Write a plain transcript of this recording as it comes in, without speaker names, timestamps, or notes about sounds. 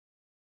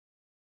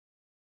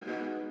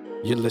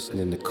You're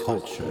listening to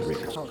Culture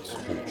Rich.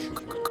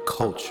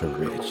 Culture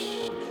Rich.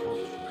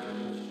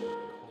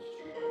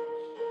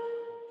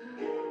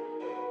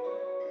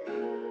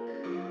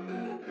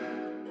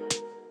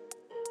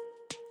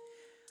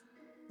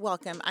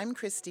 Welcome. I'm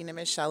Christina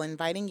Michelle,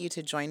 inviting you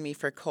to join me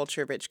for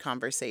Culture Rich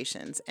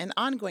Conversations, an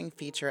ongoing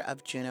feature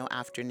of Juno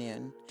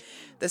Afternoon.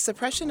 The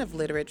suppression of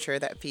literature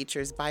that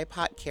features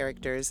BIPOC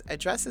characters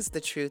addresses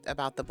the truth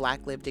about the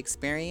Black lived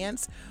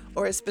experience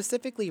or is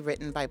specifically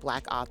written by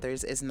Black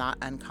authors is not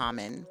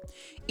uncommon.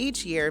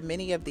 Each year,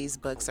 many of these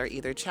books are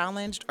either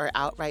challenged or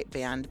outright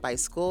banned by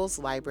schools,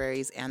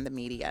 libraries, and the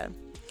media.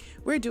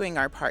 We're doing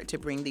our part to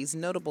bring these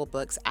notable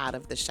books out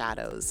of the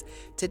shadows.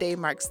 Today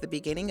marks the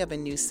beginning of a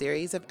new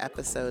series of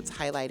episodes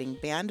highlighting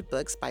banned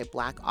books by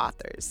Black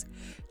authors.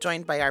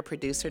 Joined by our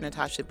producer,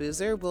 Natasha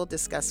Boozer, we'll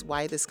discuss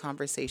why this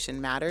conversation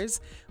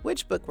matters,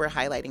 which book we're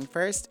highlighting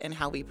first, and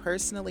how we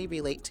personally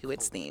relate to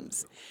its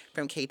themes.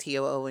 From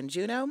KTOO and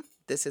Juno,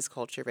 this is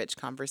Culture Rich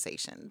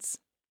Conversations.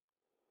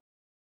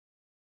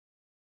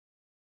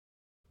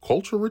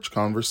 Culture Rich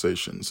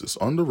Conversations is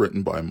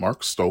underwritten by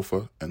Mark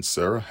Stofa and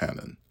Sarah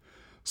Hannon,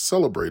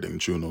 celebrating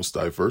Juneau's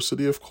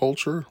diversity of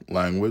culture,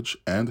 language,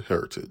 and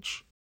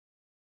heritage.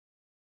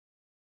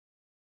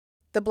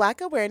 The Black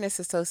Awareness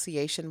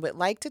Association would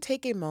like to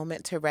take a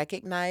moment to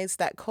recognize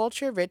that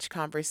Culture Rich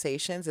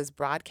Conversations is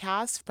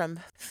broadcast from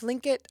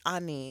Tlingit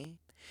Ani.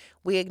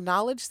 We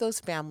acknowledge those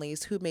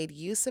families who made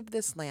use of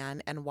this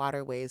land and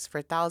waterways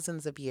for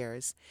thousands of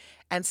years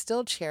and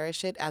still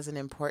cherish it as an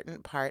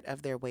important part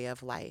of their way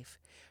of life.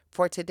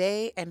 For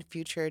today and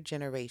future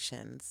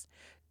generations.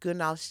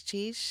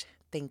 Gunalchish,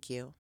 thank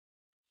you.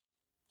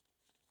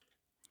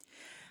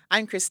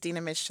 I'm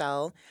Christina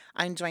Michelle.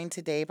 I'm joined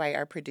today by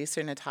our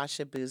producer,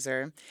 Natasha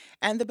Boozer.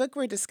 And the book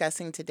we're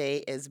discussing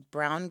today is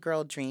Brown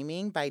Girl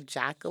Dreaming by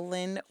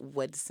Jacqueline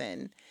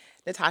Woodson.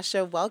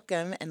 Natasha,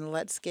 welcome, and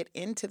let's get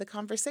into the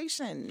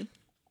conversation.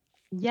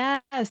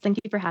 Yes, thank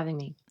you for having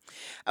me.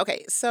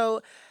 Okay,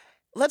 so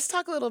let's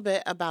talk a little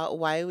bit about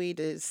why we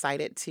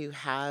decided to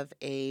have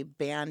a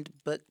banned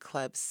book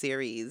club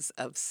series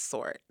of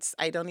sorts.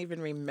 I don't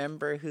even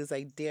remember whose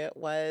idea it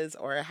was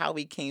or how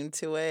we came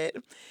to it.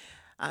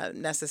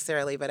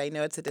 Necessarily, but I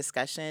know it's a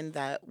discussion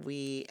that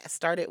we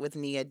started with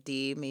Nia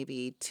D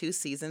maybe 2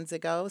 seasons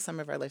ago. Some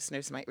of our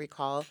listeners might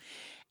recall,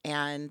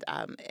 and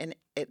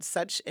it's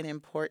such an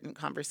important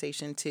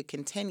conversation to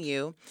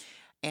continue.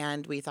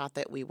 And we thought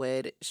that we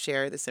would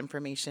share this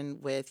information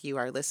with you,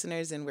 our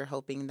listeners, and we're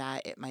hoping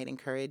that it might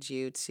encourage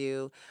you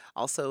to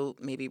also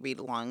maybe read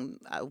along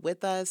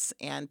with us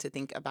and to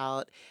think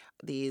about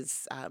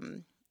these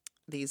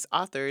these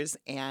authors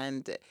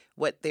and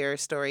what their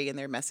story and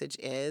their message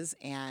is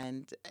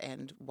and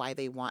why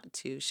they want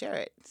to share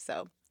it.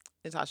 So,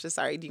 Natasha,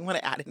 sorry, do you want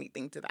to add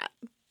anything to that?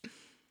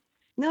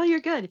 No, you're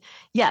good.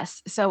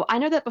 Yes. So I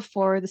know that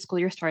before the school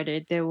year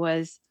started, there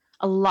was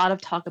a lot of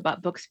talk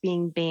about books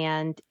being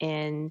banned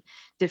in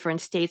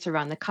different states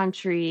around the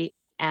country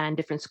and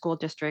different school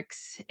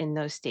districts in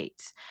those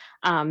states.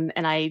 And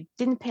I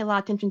didn't pay a lot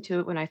of attention to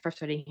it when I first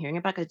started hearing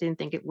about it 'cause I didn't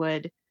think it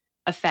would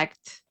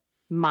affect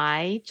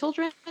my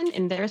children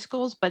in their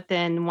schools. But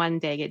then one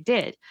day it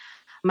did.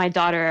 My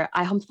daughter,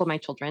 I homeschool my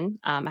children.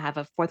 I have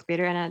a fourth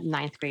grader and a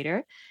ninth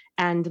grader,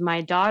 and my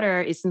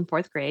daughter is in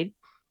fourth grade,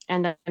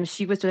 and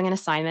she was doing an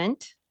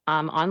assignment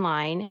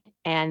online,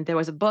 and there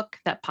was a book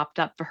that popped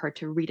up for her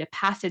to read a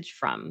passage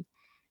from.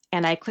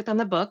 And I clicked on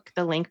the book,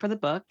 the link for the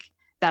book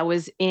that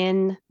was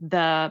in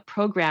the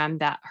program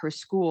that her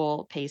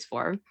school pays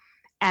for.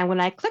 And when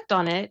I clicked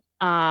on it,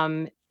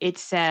 it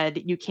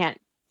said, "You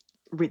can't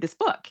read this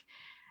book."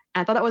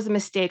 And I thought that was a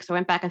mistake. So I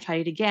went back and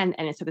tried it again,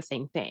 and it said the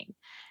same thing.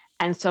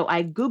 And so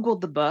I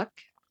Googled the book,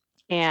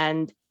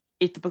 and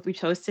it's the book we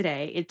chose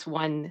today. It's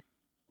won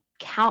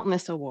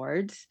countless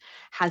awards,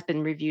 has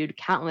been reviewed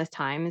countless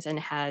times, and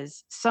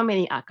has so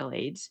many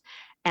accolades.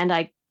 And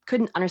I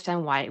couldn't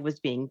understand why it was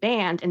being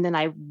banned. And then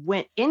I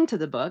went into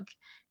the book,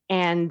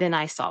 and then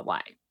I saw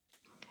why.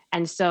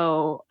 And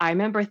so I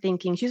remember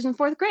thinking, she's in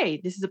fourth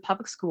grade. This is a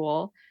public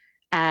school,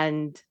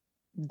 and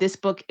this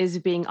book is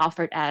being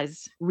offered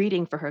as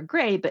reading for her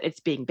grade, but it's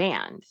being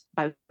banned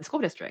by the school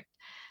district.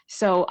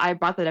 So I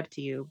brought that up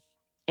to you,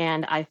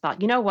 and I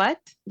thought, you know what?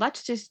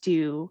 Let's just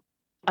do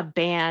a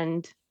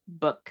banned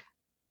book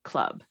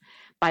club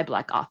by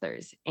Black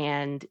authors.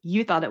 And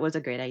you thought it was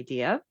a great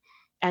idea.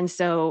 And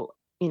so,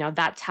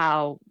 that's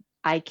how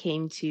I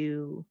came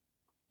to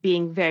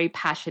being very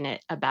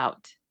passionate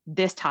about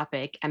this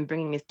topic and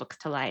bringing these books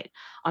to light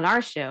on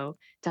our show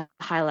to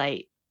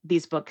highlight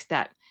these books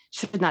that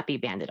should not be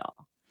banned at all.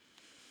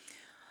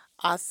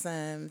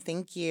 Awesome.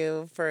 Thank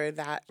you for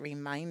that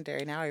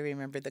reminder. Now I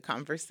remember the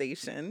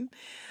conversation.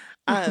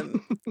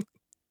 Um,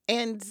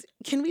 and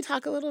can we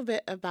talk a little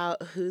bit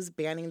about who's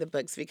banning the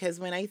books? Because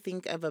when I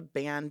think of a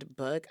banned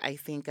book, I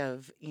think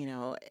of,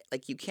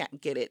 like you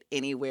can't get it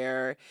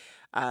anywhere.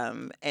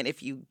 And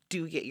if you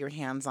do get your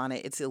hands on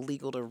it, it's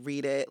illegal to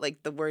read it.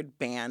 Like the word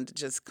banned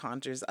just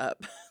conjures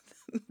up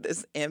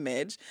this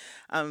image.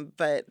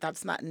 But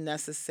that's not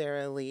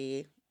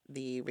necessarily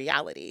the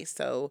reality.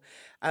 So,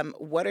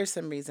 what are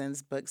some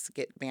reasons books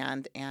get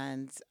banned,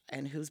 and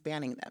who's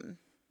banning them?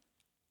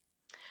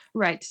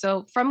 Right.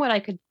 So, from what I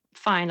could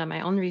find on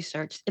my own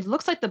research, it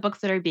looks like the books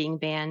that are being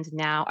banned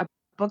now are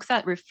books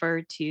that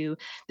refer to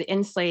the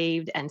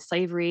enslaved and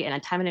slavery and a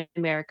time in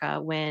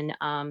America when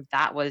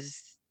that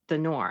was the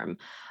norm.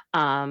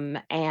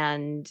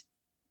 And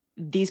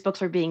these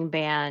books are being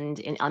banned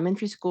in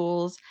elementary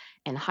schools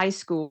and high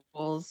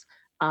schools,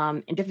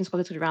 in different school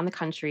districts around the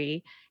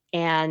country.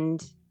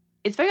 And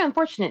it's very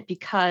unfortunate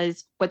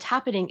because what's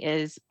happening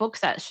is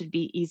books that should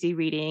be easy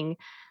reading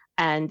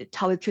and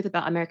tell the truth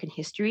about American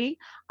history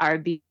are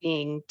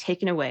being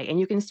taken away. And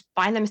you can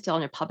find them still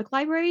in your public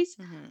libraries,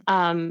 Hmm.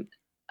 um,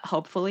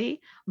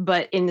 hopefully,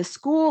 but in the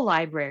school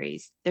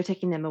libraries, they're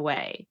taking them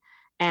away.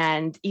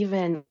 And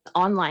even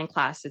online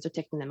classes are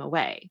taking them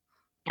away.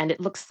 And it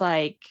looks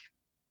like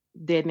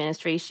the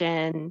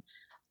administration,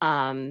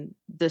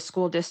 the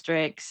school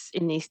districts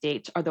in these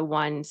states are the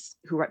ones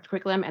who write the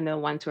curriculum and the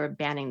ones who are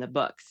banning the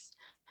books.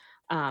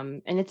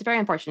 And it's very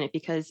unfortunate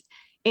because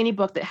any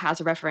book that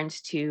has a reference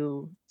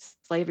to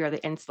slavery or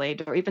the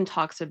enslaved, or even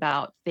talks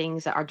about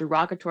things that are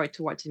derogatory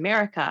towards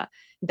America,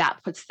 that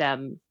puts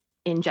them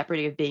in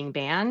jeopardy of being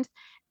banned.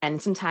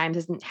 And sometimes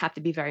doesn't have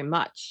to be very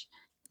much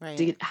Right.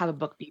 to have a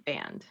book be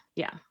banned.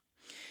 Yeah.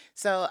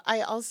 So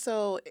I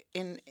also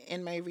in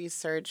my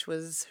research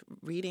was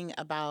reading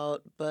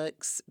about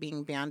books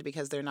being banned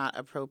because they're not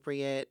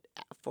appropriate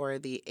for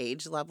the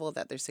age level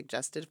that they're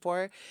suggested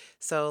for.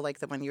 So like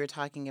the one you were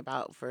talking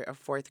about for a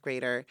fourth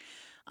grader,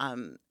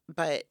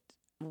 but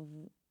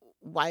w-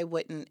 why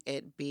wouldn't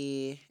it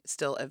be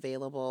still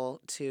available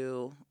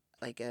to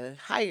like a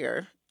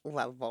higher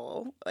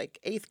level, like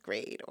eighth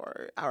grade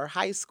or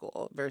high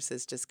school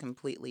versus just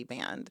completely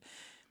banned?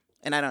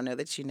 And I don't know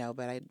that you know,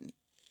 but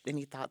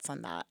any thoughts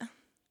on that?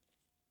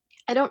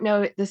 I don't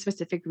know the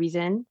specific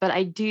reason, but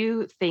I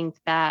do think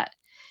that,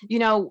 you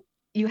know,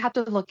 you have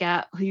to look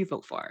at who you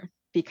vote for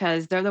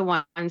because they're the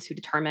ones who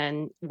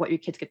determine what your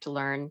kids get to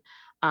learn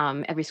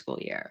every school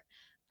year.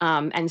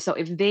 And so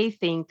if they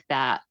think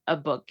that a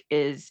book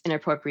is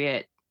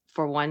inappropriate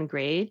for one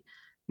grade,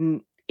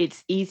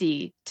 it's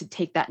easy to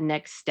take that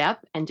next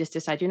step and just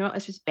decide, you know what,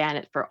 let's just ban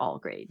it for all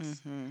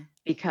grades Mm-hmm.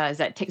 because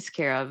that takes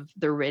care of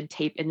the red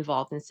tape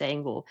involved in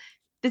saying, well,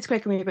 this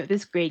grade can read it, but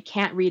this grade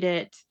can't read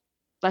it.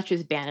 Let's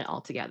just ban it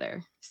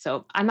altogether.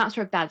 So I'm not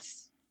sure if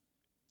that's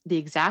the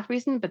exact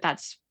reason, but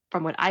that's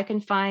from what I can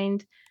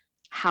find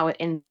how it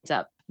ends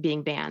up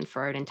being banned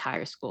for an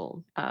entire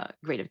school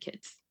grade of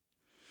kids.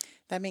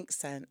 That makes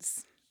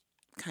sense,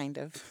 kind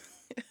of.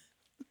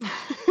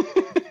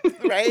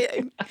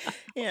 Right?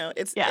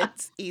 It's Yeah.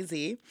 it's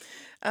easy.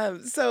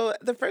 So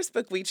the first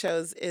book we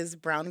chose is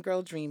Brown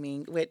Girl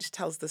Dreaming, which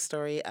tells the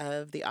story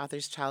of the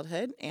author's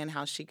childhood and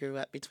how she grew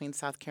up between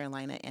South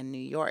Carolina and New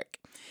York.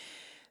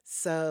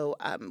 So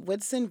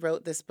Woodson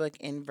wrote this book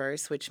in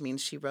verse, which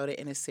means she wrote it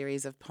in a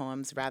series of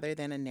poems rather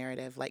than a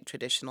narrative like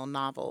traditional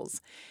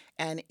novels.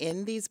 And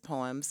in these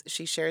poems,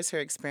 she shares her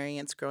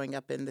experience growing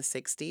up in the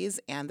 60s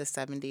and the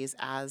 70s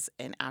as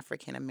an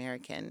African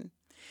American.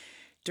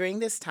 During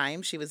this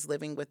time, she was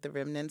living with the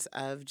remnants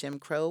of Jim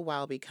Crow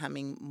while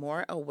becoming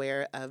more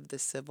aware of the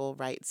civil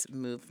rights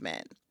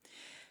movement.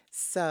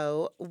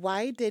 So,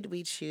 why did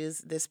we choose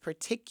this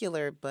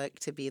particular book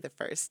to be the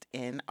first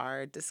in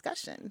our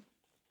discussion?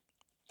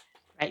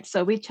 Right.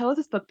 So we chose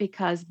this book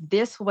because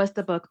this was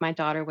the book my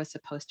daughter was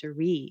supposed to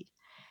read.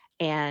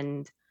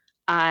 And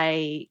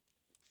I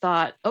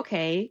thought,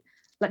 okay,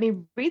 let me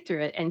read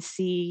through it and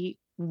see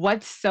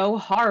what's so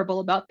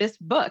horrible about this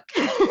book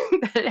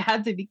that it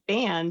had to be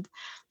banned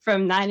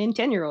from 9 and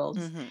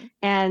 10-year-olds. Hmm.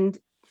 And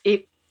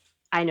it,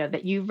 I know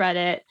that you read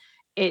it.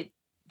 It,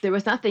 there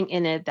was nothing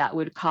in it that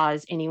would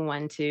cause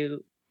anyone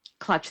to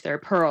clutch their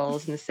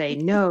pearls and say,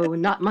 no,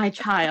 not my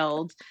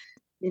child.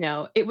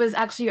 It was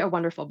actually a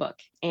wonderful book.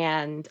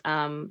 And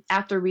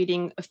after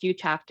reading a few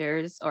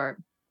chapters or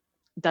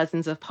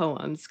dozens of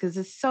poems, because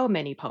there's so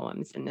many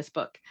poems in this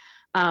book,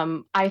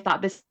 I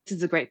thought this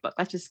is a great book.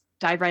 Let's just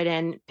dive right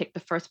in, pick the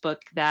first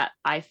book that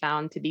I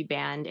found to be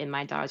banned in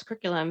my daughter's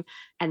curriculum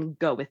and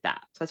go with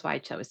that. So that's why I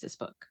chose this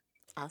book.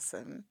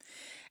 Awesome.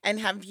 And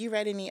have you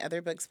read any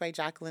other books by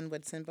Jacqueline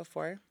Woodson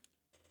before?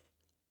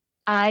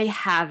 I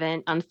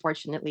haven't,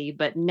 unfortunately,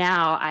 but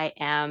now I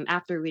am,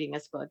 after reading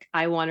this book,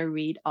 I want to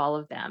read all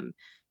of them.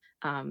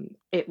 um,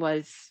 it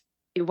was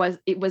it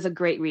was a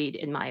great read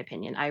in my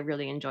opinion. I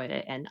really enjoyed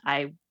it, and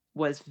I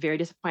was very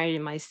disappointed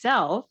in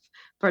myself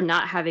for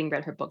not having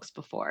read her books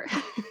before.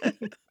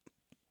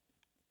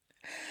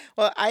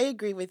 Well, I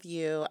agree with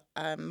you.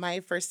 My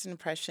first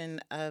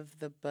impression of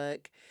the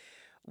book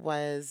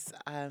was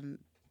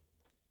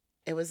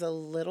it was a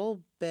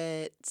little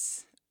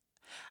bit.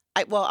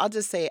 I'll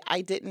just say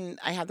I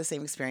had the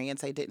same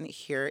experience. I didn't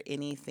hear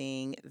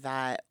anything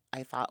that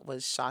I thought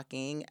was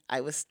shocking.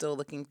 I was still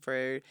looking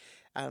for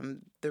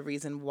the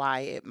reason why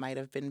it might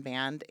have been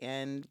banned,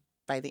 and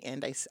by the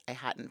end, I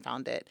hadn't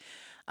found it.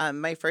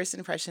 My first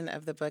impression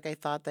of the book, I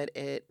thought that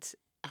it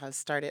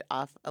started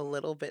off a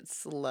little bit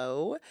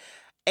slow.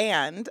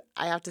 And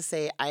I have to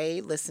say,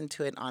 I listened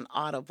to it on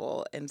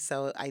Audible. And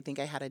so I think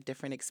I had a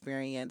different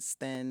experience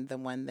than the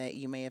one that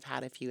you may have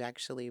had if you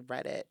actually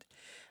read it.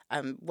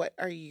 What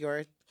are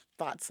your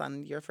thoughts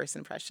on your first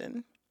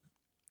impression?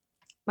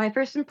 My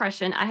first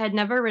impression, I had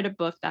never read a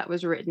book that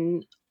was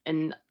written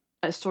in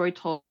a story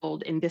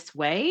told in this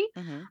way.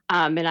 Hmm.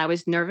 And I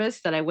was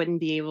nervous that I wouldn't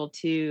be able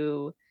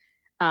to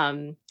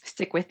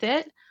stick with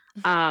it.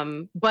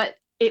 But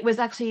it was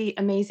actually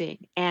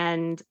amazing.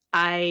 And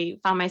I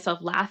found myself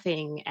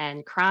laughing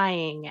and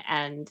crying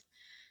and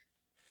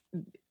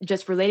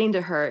just relating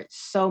to her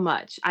so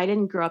much. I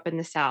didn't grow up in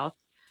the South,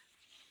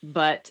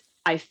 but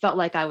I felt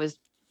like I was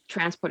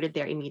transported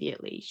there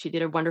immediately. She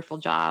did a wonderful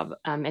job,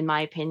 in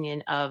my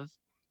opinion, of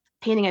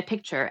painting a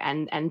picture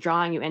and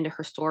drawing you into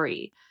her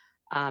story.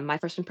 My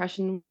first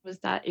impression was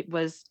that it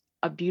was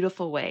a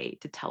beautiful way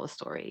to tell a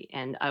story,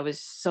 and I was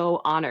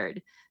so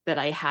honored that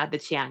I had the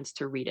chance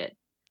to read it.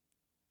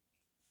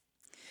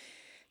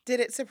 Did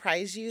it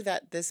surprise you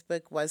that this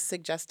book was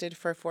suggested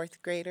for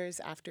fourth graders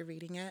after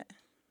reading it?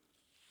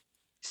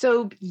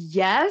 So,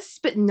 yes,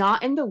 but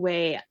not in the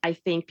way I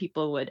think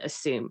people would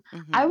assume.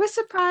 I Hmm. was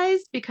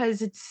surprised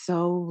because it's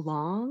so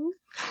long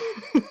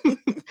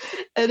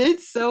and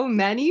it's so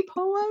many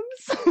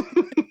poems.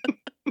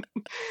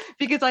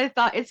 Because I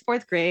thought it's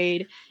fourth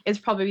grade, it's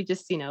probably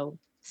just,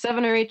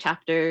 7 or 8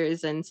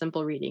 chapters and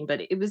simple reading,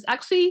 but it was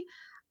actually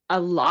a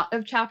lot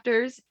of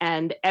chapters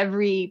and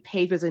every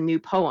page was a new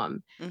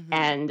poem. Hmm.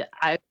 And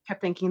I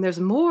kept thinking, there's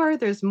more,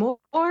 there's more,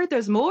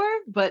 there's more.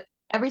 But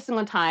every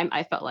single time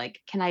I felt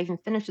like, can I even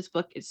finish this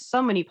book? It's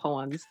so many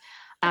poems.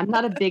 I'm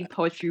not a big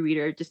poetry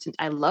reader,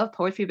 I love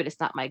poetry, but it's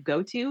not my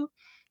go-to.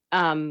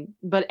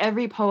 But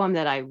every poem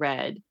that I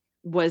read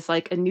was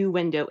like a new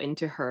window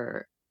into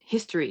her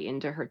history,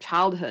 into her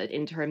childhood,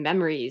 into her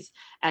memories.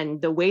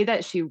 And the way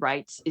that she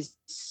writes is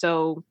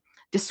so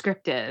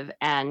descriptive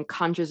and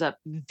conjures up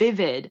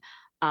vivid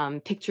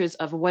pictures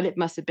of what it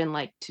must have been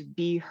like to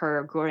be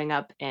her growing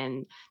up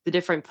in the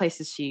different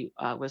places she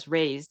was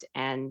raised.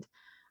 And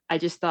I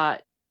just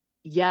thought,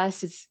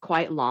 yes, it's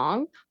quite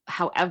long.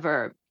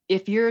 However,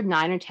 if you're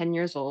 9 or 10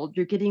 years old,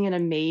 you're getting an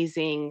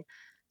amazing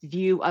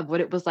view of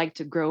what it was like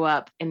to grow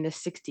up in the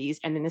 60s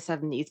and in the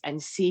 70s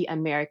and see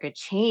America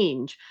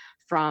change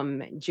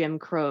from Jim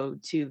Crow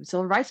to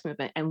civil rights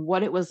movement, and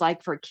what it was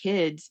like for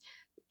kids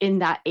in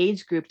that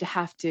age group to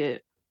have to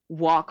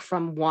walk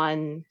from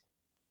one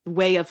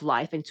way of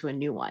life into a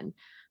new one.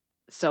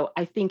 So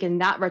I think in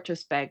that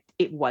retrospect,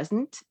 it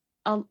wasn't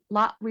a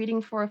lot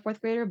reading for a fourth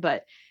grader,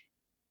 but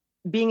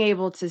being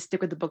able to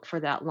stick with the book for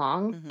that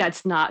long, Hmm.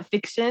 that's not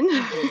fiction.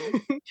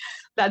 Hmm.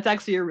 That's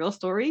actually a real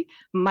story,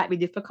 might be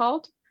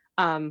difficult.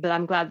 But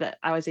I'm glad that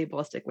I was able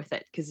to stick with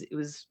it because it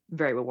was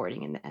very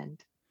rewarding in the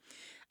end.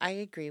 I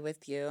agree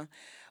with you.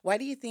 Why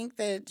do you think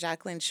that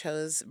Jacqueline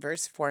chose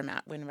verse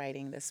format when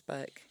writing this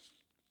book?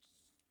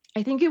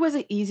 I think it was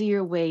an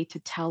easier way to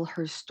tell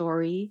her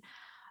story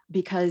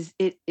because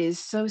it is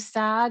so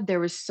sad. There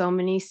were so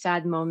many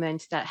sad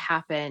moments that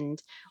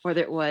happened,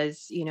 whether it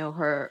was,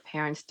 her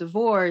parents'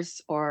 divorce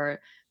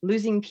or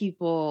losing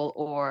people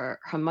or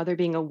her mother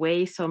being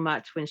away so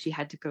much when she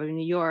had to go to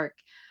New York.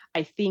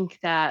 I think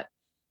that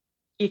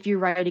if you're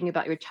writing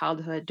about your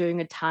childhood during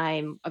a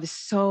time of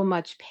so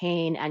much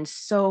pain and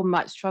so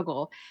much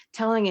struggle,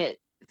 telling it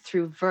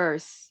through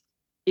verse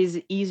is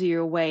an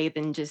easier way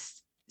than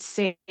just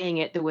saying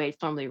it the way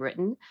it's normally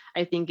written.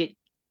 I think it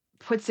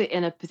puts it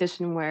in a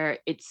position where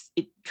it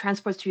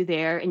transports you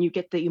there and you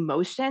get the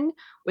emotion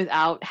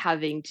without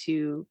having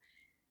to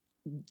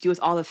deal with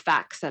all the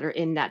facts that are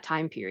in that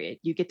time period.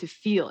 You get to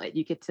feel it.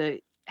 You get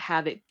to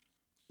have it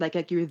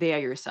like you're there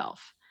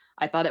yourself.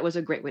 I thought it was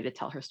a great way to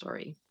tell her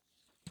story.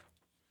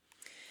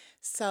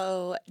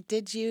 So,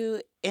 did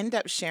you end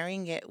up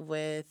sharing it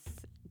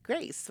with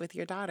Grace, with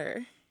your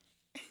daughter?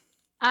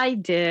 I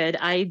did,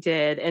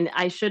 and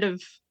I should have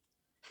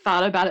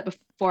thought about it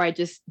before I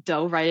just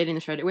dove right in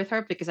and shared it with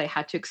her because I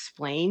had to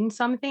explain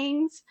some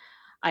things.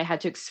 I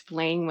had to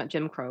explain what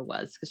Jim Crow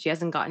was because she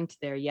hasn't gotten to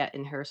there yet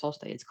in her social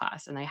studies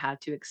class, and I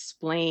had to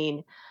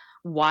explain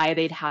why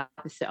they'd have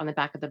to sit on the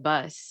back of the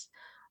bus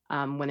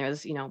when there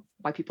was,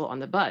 white people on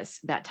the bus.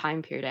 That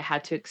time period, I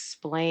had to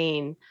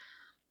explain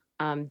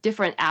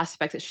different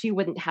aspects that she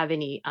wouldn't have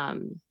any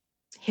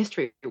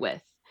history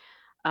with.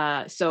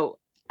 So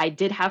I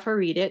did have her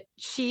read it.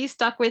 She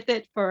stuck with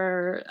it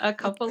for a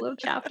couple of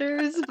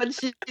chapters, but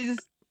she's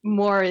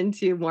more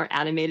into more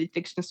animated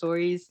fiction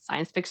stories,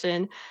 science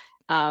fiction.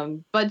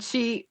 But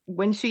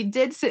when she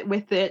did sit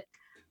with it,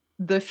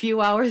 the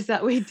few hours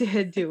that we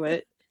did do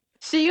it,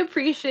 she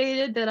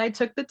appreciated that I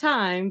took the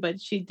time,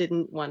 but she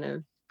didn't want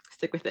to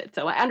stick with it.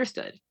 So I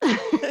understood.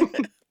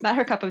 Not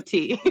her cup of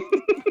tea.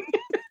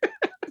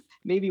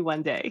 Maybe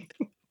one day.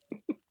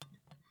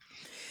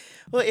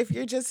 Well, if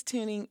you're just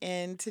tuning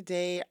in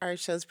today, our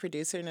show's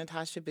producer,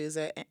 Natasha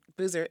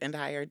Boozer, and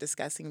I are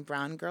discussing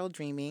Brown Girl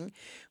Dreaming,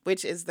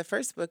 which is the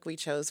first book we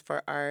chose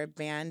for our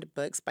Banned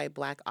Books by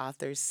Black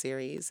Authors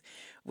series.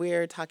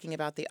 We're talking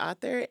about the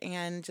author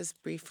and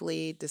just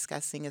briefly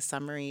discussing a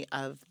summary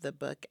of the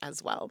book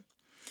as well.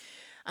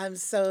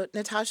 So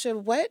Natasha,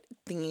 what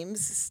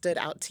themes stood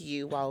out to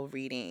you while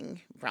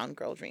reading Brown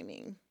Girl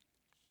Dreaming?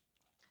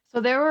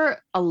 So there were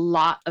a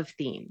lot of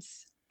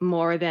themes,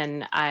 more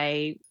than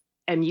I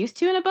am used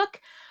to in a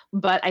book,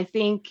 but I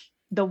think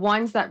the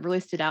ones that really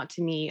stood out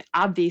to me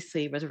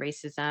obviously was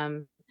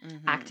racism,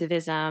 Mm-hmm.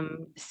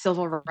 activism,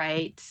 civil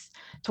rights.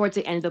 Towards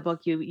the end of the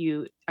book,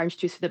 you are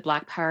introduced to the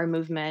Black Power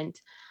movement.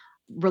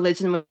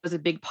 Religion was a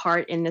big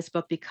part in this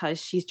book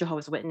because she's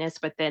Jehovah's Witness,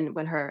 but then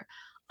when her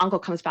uncle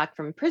comes back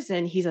from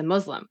prison, he's a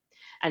Muslim.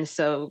 And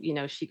so,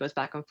 she goes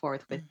back and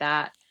forth with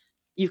that.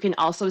 You can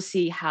also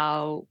see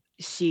how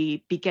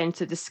she began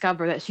to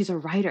discover that she's a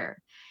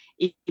writer,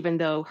 even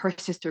though her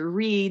sister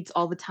reads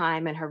all the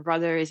time and her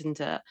brother is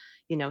into,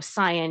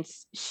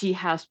 science. She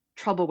has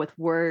trouble with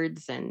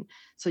words. And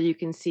so you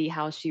can see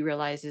how she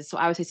realizes. So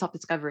I would say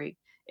self-discovery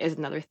is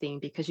another thing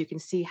because you can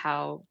see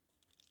how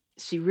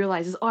she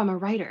realizes, oh, I'm a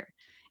writer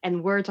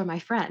and words are my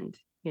friend.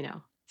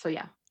 So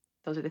yeah,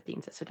 those are the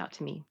themes that stood out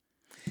to me.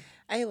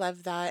 I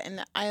love that.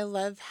 And I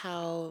love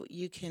how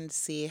you can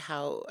see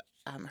how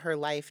her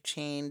life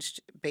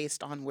changed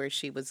based on where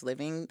she was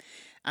living.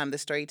 The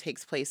story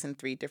takes place in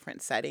three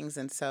different settings.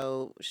 And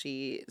so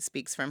she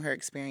speaks from her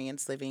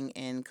experience living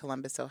in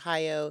Columbus,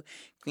 Ohio,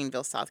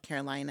 Greenville, South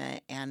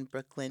Carolina, and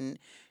Brooklyn,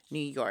 New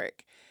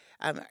York.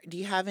 Do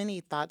you have any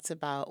thoughts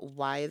about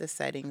why the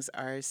settings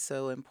are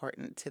so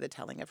important to the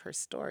telling of her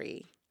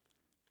story?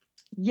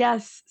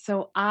 Yes.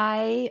 So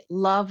I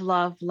loved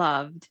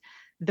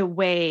the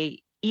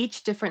way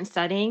each different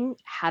setting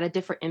had a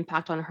different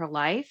impact on her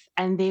life,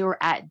 and they were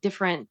at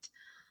different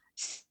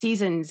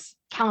seasons,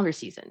 calendar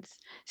seasons.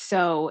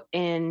 So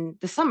in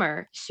the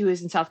summer, she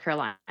was in South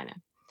Carolina.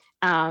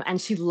 And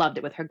she loved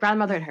it with her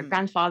grandmother and her Mm-hmm.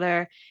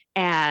 grandfather.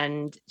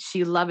 And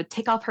she loved to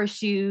take off her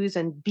shoes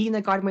and be in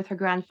the garden with her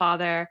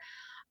grandfather.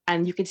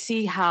 And you could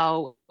see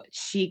how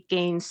she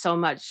gained so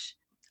much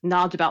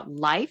knowledge about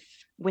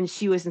life when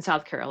she was in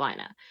South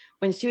Carolina.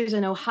 When she was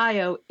in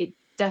Ohio, it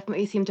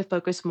definitely seemed to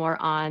focus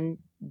more on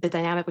the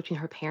dynamic between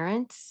her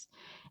parents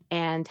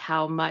and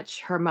how much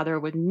her mother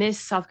would miss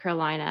South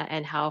Carolina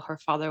and how her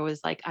father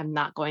was like, I'm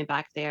not going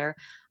back there.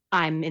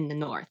 I'm in the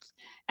North.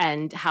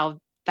 And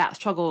how that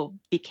struggle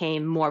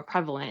became more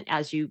prevalent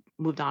as you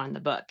moved on in the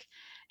book.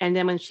 And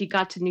then when she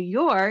got to New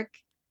York,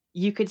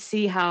 you could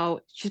see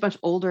how she's much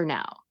older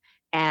now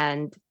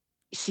and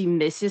she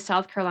misses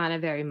South Carolina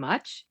very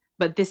much,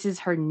 but this is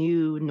her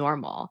new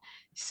normal.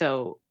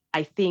 So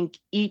I think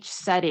each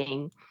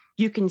setting,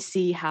 you can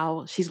see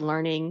how she's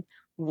learning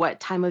what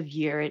time of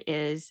year it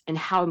is and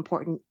how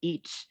important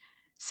each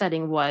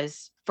setting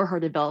was for her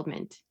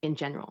development in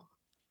general.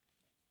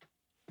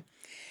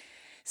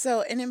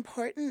 So, an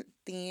important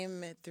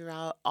theme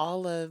throughout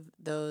all of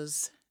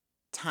those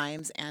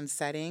times and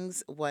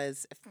settings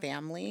was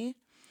family.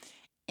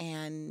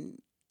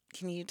 And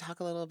can you talk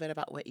a little bit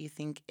about what you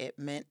think it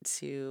meant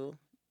to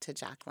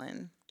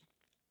Jacqueline?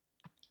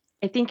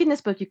 I think in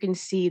this book, you can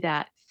see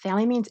that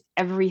family means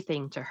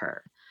everything to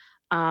her.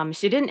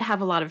 She didn't have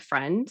a lot of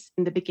friends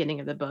in the beginning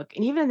of the book,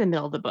 and even in the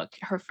middle of the book,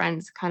 her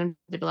friends kind of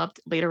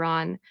developed later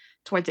on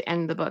towards the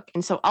end of the book.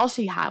 And so all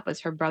she had was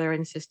her brother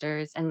and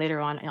sisters, and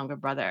later on, a younger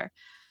brother.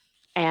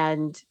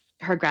 And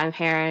her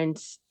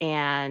grandparents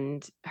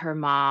and her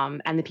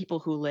mom and the people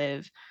who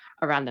live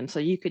around them. So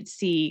you could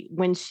see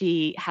when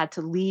she had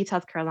to leave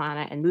South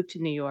Carolina and move to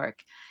New York,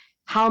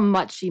 how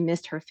much she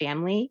missed her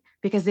family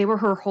because they were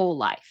her whole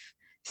life.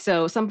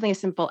 So something as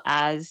simple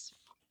as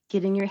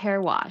getting your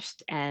hair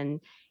washed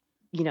and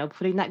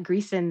putting that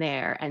grease in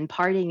there and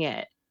parting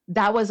it.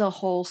 That was a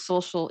whole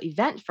social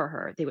event for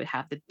her. They would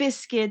have the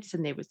biscuits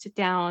and they would sit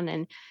down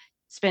and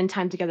spend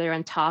time together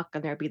and talk.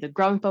 And there'd be the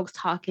grown folks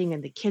talking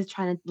and the kids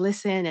trying to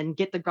listen and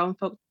get the grown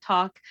folk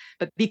talk,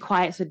 but be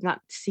quiet so not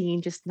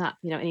seen, just not,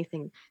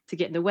 anything to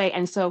get in the way.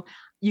 And so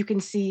you can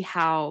see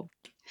how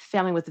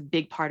family was a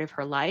big part of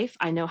her life.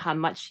 I know how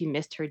much she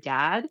missed her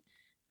dad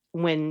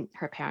when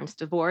her parents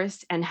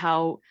divorced and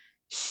how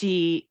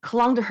she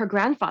clung to her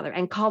grandfather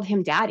and called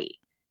him daddy.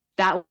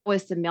 That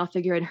was the male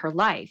figure in her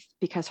life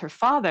because her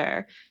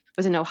father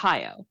was in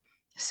Ohio.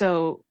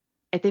 So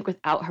I think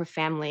without her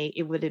family,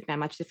 it would have been a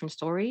much different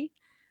story.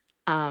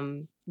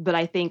 But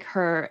I think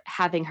her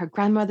having her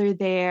grandmother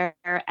there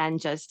and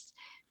just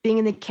being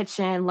in the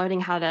kitchen,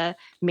 learning how to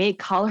make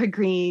collard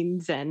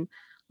greens and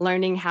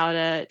learning how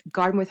to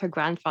garden with her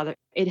grandfather,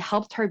 it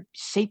helped her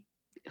shape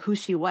who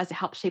she was. It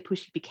helped shape who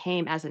she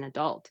became as an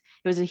adult.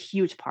 It was a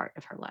huge part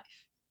of her life.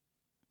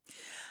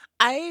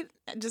 I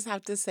just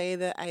have to say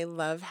that I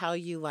love how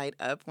you light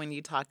up when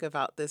you talk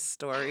about this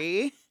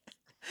story.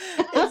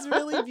 It's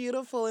really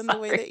beautiful in the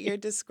way that Sorry. you're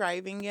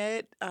describing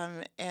it,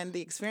 and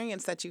the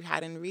experience that you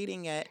had in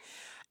reading it.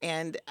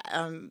 And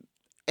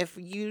if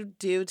you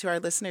do, to our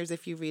listeners,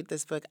 if you read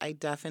this book, I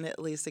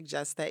definitely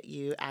suggest that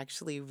you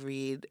actually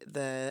read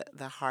the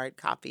hard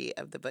copy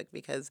of the book,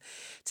 because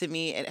to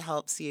me it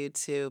helps you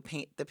to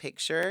paint the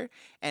picture,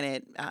 and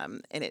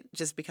it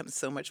just becomes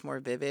so much more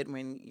vivid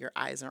when your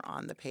eyes are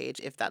on the page,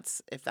 if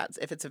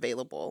it's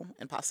available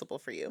and possible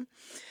for you.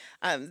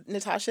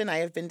 Natasha and I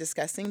have been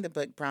discussing the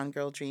book Brown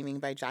Girl Dreaming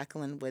by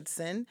Jacqueline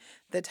Woodson,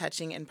 the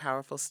touching and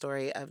powerful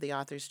story of the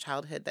author's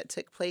childhood that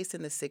took place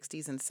in the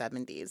 60s and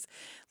 70s.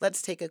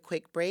 Let's take a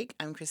quick break.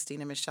 I'm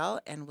Christina Michelle,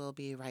 and we'll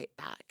be right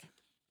back.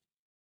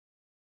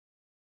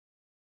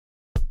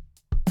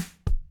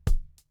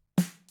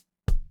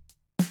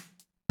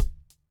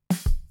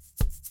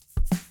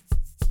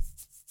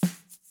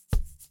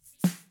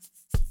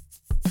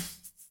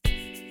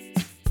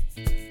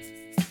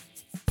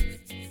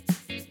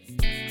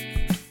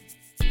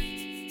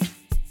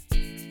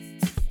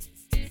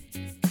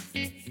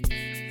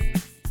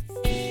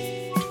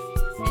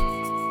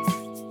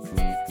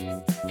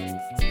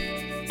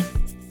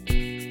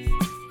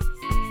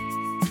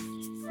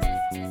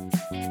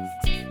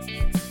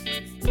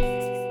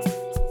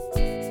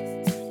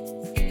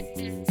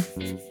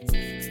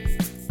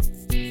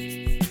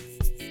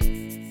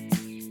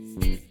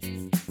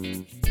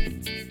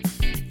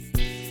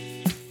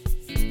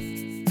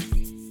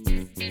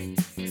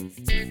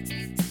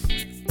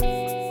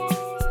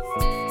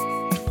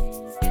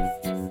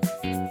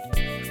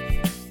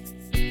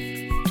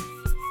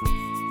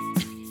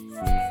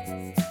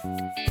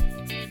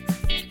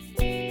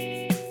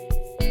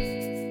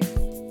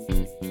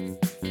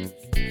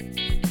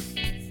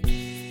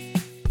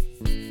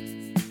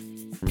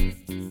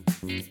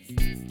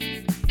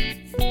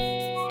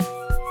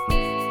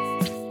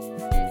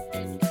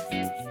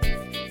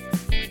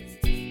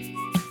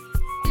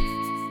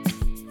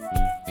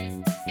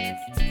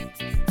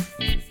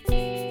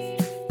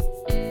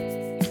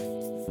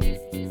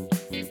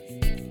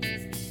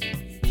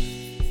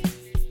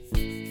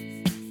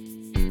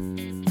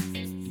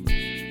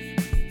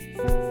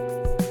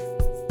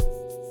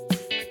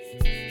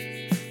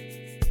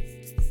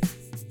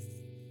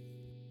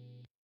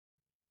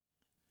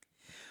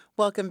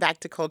 Welcome back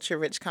to Culture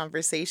Rich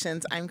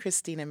Conversations. I'm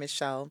Christina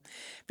Michelle.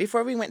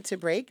 Before we went to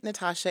break,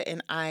 Natasha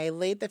and I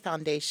laid the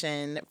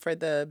foundation for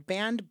the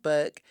banned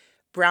book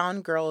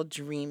Brown Girl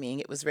Dreaming.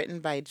 It was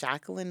written by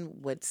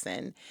Jacqueline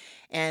Woodson,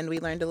 and we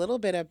learned a little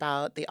bit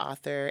about the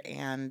author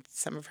and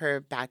some of her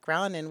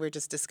background, and we're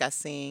just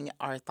discussing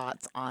our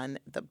thoughts on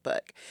the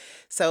book.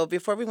 So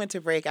before we went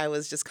to break, I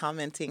was just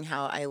commenting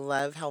how I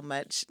love how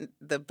much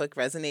the book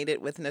resonated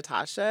with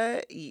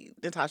Natasha.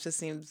 Natasha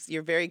seems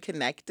you're very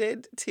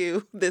connected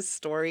to this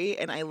story,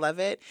 and I love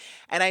it.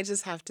 And I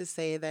just have to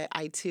say that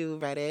I too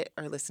read it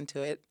or listened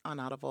to it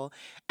on Audible,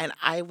 and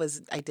I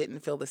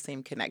didn't feel the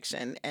same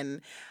connection.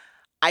 And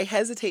I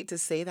hesitate to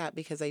say that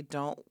because I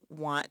don't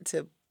want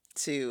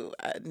to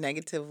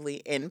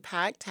negatively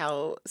impact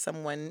how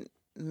someone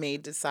may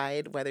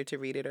decide whether to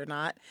read it or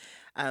not.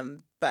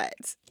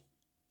 But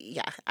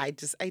yeah, I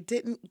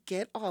didn't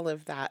get all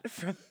of that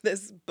from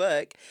this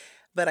book,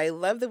 but I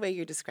love the way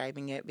you're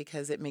describing it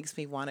because it makes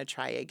me want to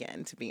try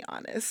again, to be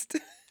honest.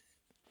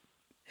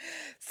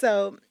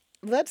 So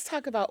let's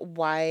talk about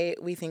why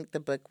we think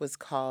the book was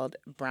called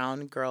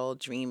Brown Girl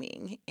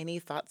Dreaming. Any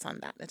thoughts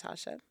on that,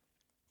 Natasha?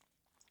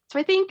 So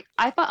I think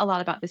I thought a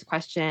lot about this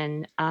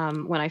question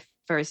when I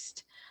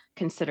first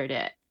considered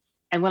it.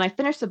 And when I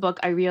finished the book,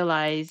 I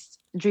realized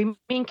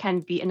dreaming can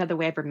be another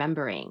way of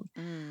remembering,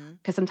 Mm,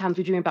 because sometimes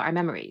we dream about our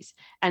memories.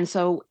 And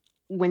so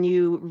when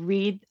you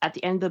read at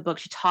the end of the book,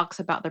 she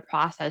talks about the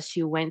process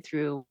she went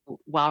through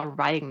while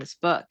writing this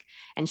book.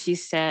 And she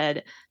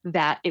said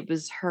that it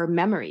was her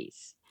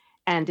memories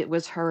and it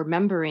was her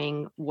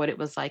remembering what it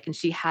was like. And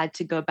she had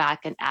to go back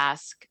and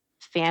ask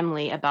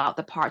family about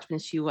the parts when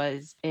she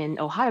was in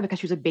Ohio because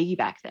she was a baby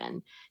back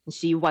then. And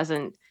she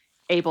wasn't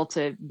able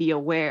to be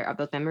aware of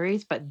those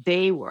memories, but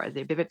they're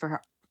vivid for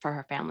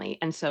her family.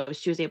 And so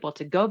she was able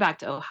to go back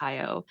to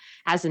Ohio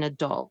as an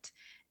adult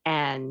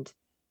and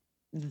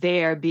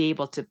there be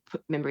able to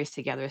put memories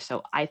together.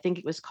 So I think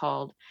it was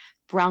called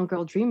Brown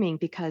Girl Dreaming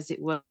because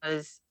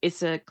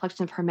it's a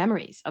collection of her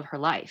memories of her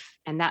life.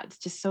 And that's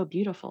just so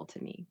beautiful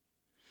to me.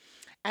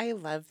 I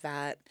love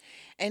that.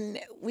 And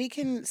we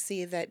can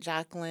see that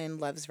Jacqueline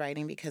loves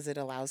writing because it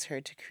allows her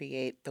to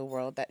create the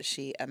world that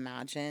she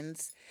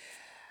imagines.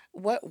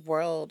 What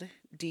world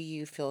do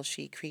you feel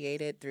she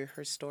created through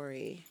her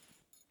story?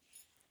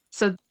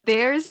 So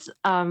there's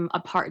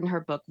a part in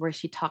her book where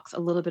she talks a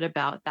little bit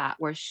about that,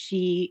 where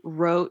she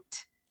wrote,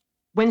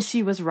 when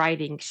she was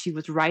writing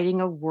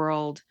a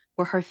world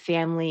where her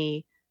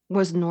family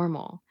was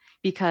normal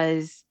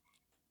because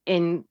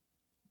in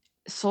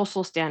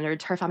social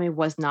standards, her family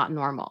was not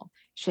normal.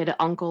 She had an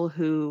uncle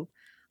who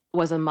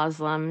was a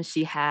Muslim.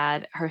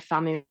 Her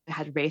family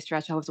had raised her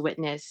as Jehovah's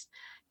Witness.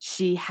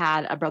 She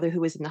had a brother who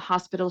was in the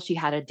hospital. She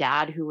had a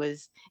dad who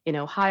was in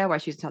Ohio while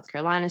she was in South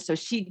Carolina. So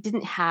she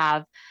didn't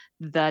have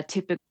the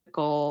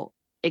typical,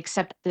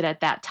 accepted at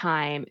that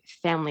time,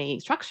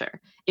 family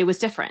structure. It was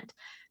different.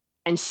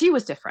 And she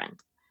was different.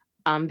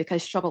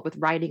 because she struggled with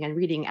writing and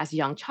reading as a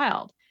young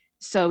child.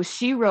 So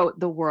she wrote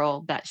the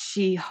world that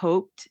she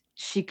hoped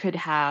she could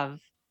have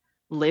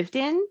lived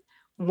in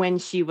when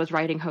she was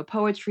writing her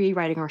poetry,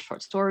 writing her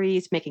short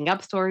stories, making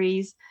up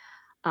stories.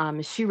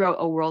 She wrote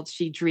a world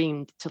she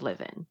dreamed to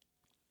live in.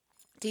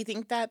 Do you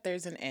think that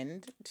there's an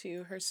end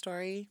to her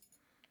story?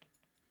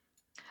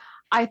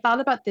 I thought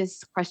about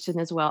this question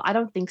as well. I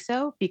don't think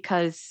so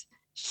because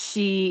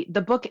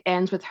the book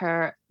ends with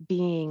her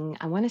being,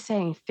 I want to say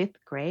in fifth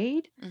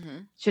grade. Mm-hmm.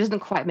 She doesn't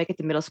quite make it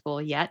to middle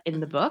school yet in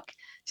the Mm-hmm. book.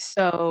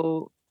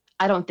 So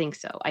I don't think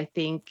so. I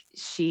think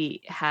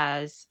she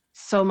has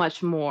so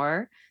much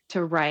more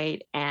to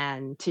write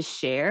and to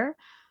share.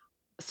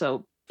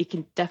 So you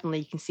can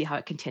see how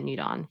it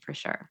continued on for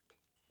sure.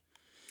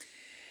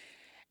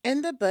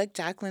 In the book,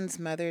 Jacqueline's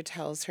mother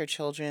tells her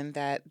children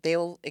that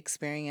they'll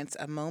experience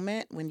a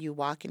moment when you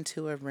walk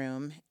into a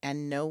room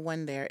and no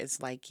one there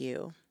is like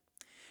you.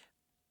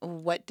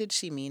 What did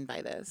she mean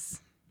by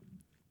this?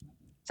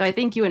 So I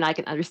think you and I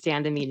can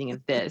understand the meaning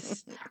of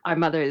this. Our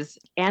mothers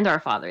and our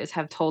fathers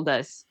have told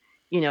us,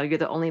 you're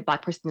the only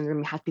Black person in the room.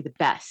 You have to be the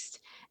best,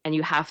 and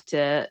you have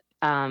to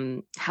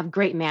have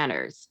great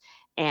manners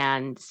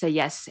and say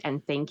yes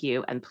and thank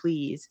you and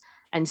please.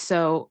 And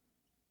so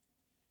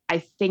I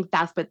think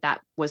that's what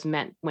that was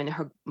meant when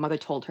her mother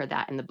told her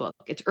that in the book.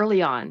 It's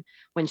early on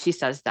when she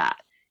says that.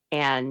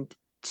 And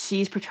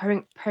she's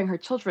preparing her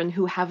children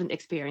who haven't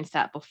experienced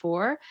that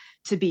before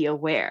to be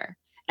aware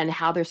and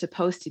how they're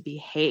supposed to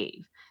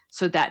behave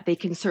so that they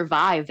can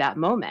survive that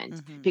moment.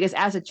 Mm-hmm. Because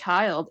as a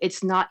child,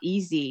 it's not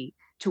easy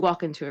to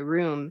walk into a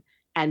room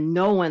and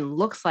no one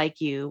looks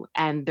like you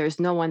and there's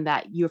no one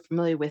that you're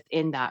familiar with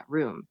in that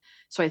room.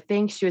 So I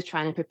think she was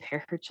trying to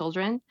prepare her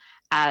children,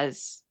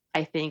 as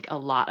I think a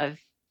lot of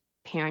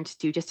parents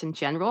do just in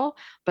general.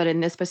 But in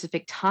this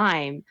specific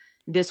time,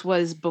 this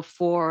was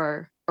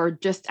before or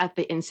just at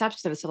the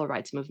inception of the civil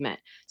rights movement.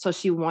 So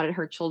she wanted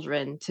her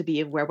children to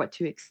be aware what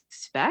to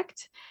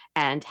expect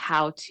and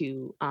how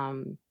to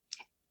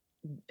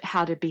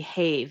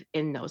behave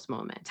in those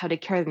moments, how to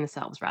carry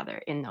themselves rather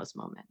in those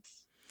moments.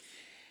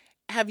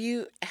 Have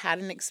you had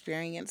an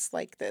experience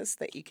like this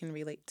that you can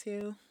relate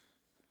to?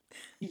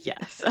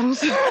 Yes.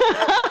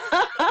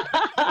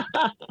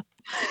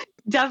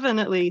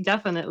 Definitely,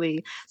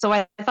 definitely. So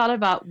I thought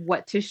about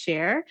what to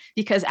share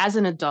because as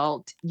an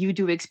adult, you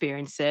do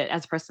experience it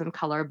as a person of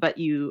color, but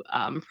you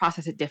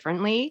process it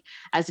differently.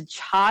 As a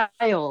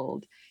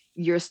child,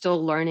 you're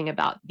still learning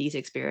about these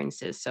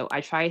experiences. So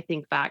I try to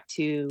think back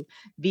to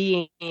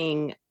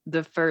being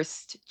the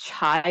first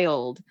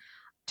child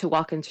to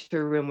walk into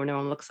a room where no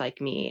one looks like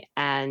me.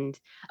 And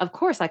of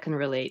course, I can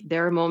relate.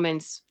 There are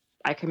moments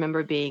I can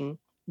remember being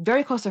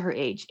very close to her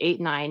age, 8,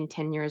 9,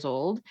 10 years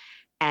old,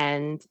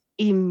 and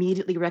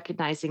immediately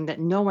recognizing that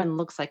no one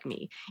looks like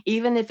me,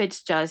 even if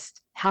it's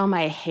just how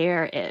my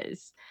hair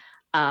is,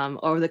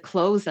 or the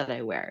clothes that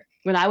I wear.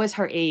 When I was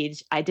her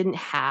age, I didn't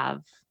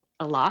have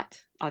a lot.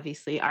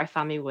 Obviously, our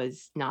family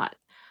was not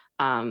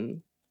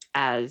um,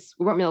 as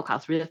we weren't middle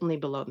class. We were definitely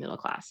below middle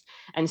class,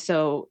 and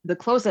so the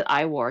clothes that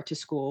I wore to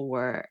school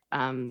were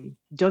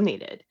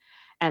donated.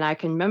 And I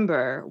can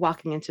remember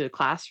walking into a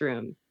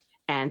classroom,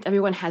 and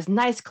everyone has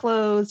nice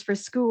clothes for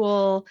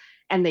school,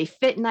 and they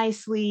fit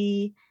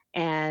nicely,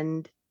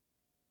 and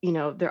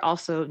they're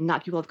also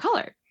not people of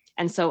color.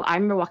 And so I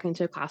remember walking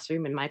into a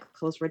classroom and my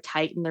clothes were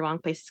tight in the wrong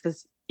places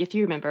because if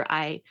you remember,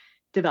 I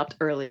developed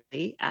early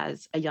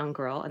as a young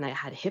girl and I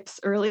had hips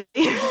early.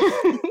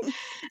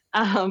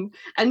 And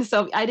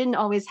so I didn't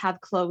always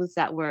have clothes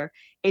that were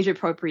age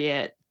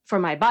appropriate for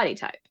my body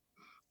type.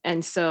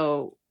 And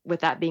so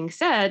with that being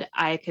said,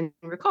 I can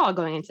recall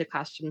going into the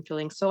classroom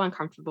feeling so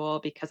uncomfortable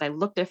because I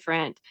look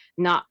different,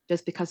 not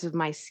just because of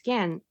my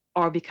skin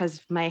or because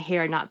of my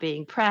hair not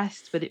being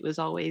pressed, but it was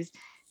always,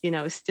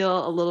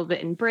 still a little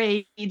bit in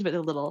braid with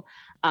a little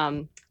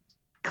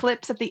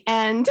clips at the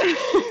end,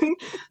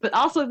 but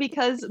also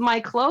because my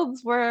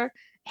clothes were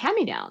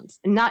hand-me-downs,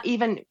 and not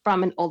even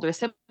from an older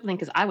sibling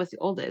because I was the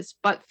oldest,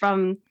 but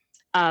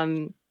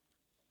um,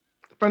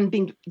 from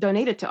being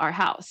donated to our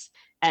house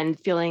and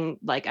feeling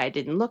like I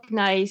didn't look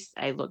nice.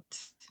 I looked,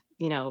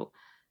 you know,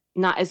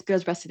 not as good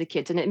as the rest of the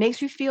kids. And it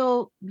makes you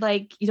feel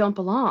like you don't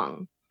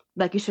belong,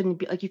 like you shouldn't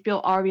be, like you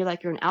feel already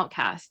like you're an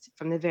outcast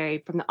from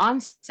the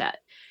onset.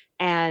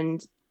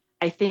 And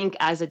I think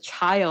as a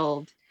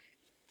child,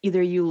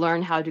 either you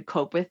learn how to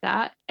cope with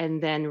that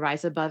and then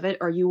rise above it,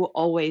 or you will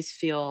always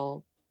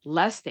feel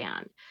less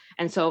than.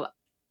 And so,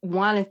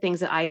 one of the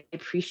things that I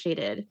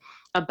appreciated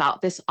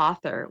about this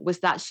author was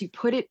that she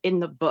put it in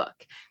the book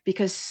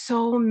because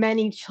so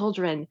many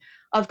children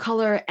of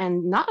color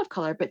and not of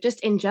color, but just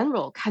in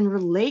general, can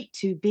relate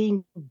to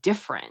being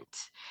different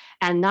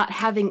and not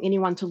having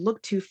anyone to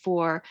look to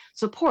for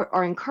support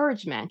or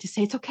encouragement to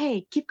say, it's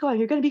okay, keep going,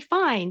 you're going to be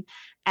fine.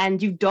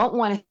 And you don't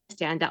want to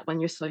stand out when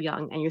you're so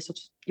young and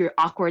you're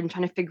awkward and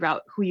trying to figure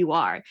out who you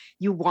are.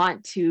 You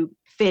want to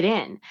fit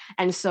in.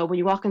 And so when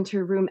you walk into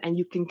a room and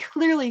you can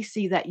clearly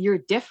see that you're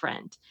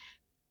different,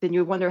 then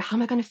you wonder, how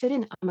am I going to fit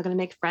in? Am I going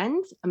to make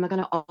friends? Am I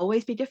going to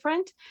always be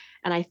different?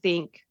 And I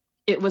think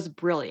it was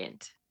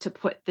brilliant to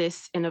put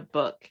this in a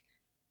book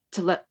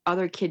to let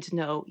other kids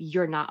know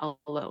you're not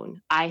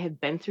alone. I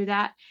have been through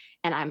that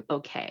and I'm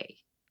okay.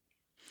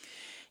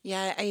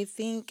 Yeah, I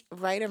think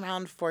right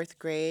around fourth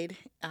grade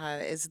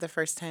is the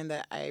first time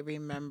that I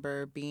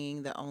remember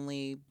being the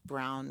only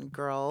brown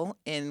girl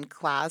in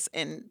class.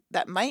 And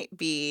that might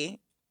be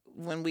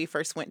when we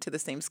first went to the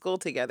same school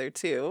together,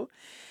 too.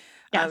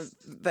 Yes.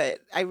 But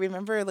I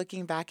remember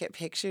looking back at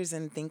pictures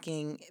and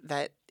thinking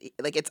that,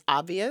 like, it's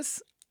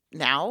obvious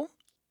now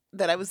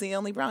that I was the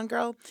only brown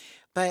girl,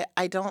 but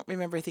I don't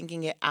remember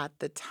thinking it at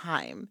the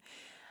time.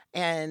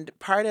 And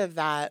part of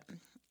that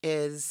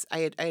is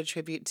I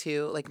attribute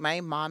to, like,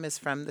 my mom is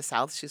from the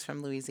South. She's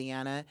from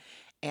Louisiana.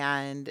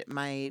 And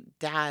my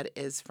dad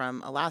is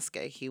from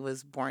Alaska. He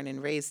was born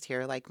and raised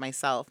here, like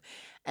myself.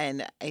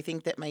 And I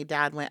think that my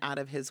dad went out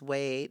of his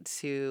way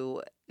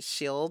to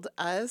shield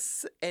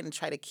us and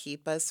try to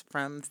keep us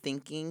from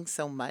thinking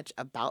so much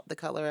about the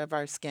color of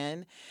our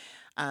skin.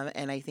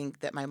 And I think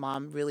that my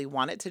mom really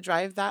wanted to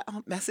drive that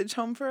message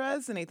home for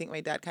us. And I think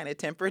my dad kind of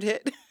tempered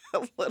it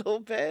a little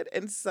bit.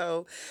 And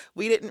so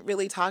we didn't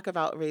really talk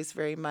about race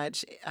very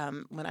much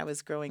when I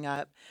was growing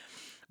up.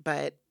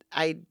 But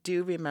I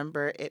do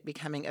remember it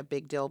becoming a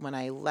big deal when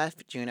I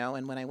left Juneau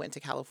and when I went to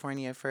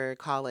California for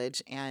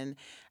college. And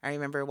I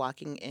remember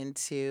walking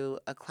into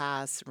a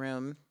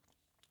classroom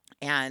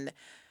and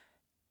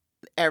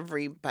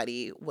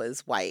everybody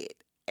was white.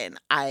 And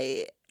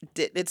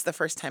it's the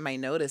first time I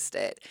noticed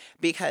it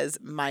because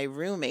my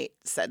roommate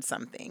said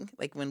something.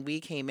 Like when we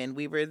came in,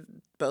 we were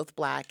both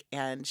black,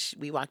 and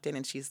we walked in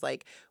and she's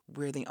like,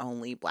 "We're the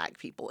only black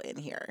people in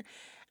here."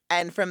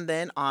 And from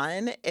then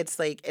on, it's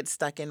like it's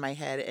stuck in my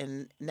head.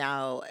 And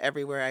now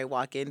everywhere I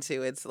walk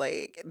into, it's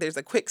like there's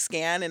a quick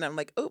scan and I'm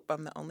like, "Oh,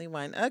 I'm the only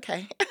one."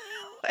 Okay.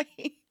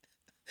 Like,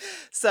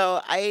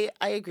 so I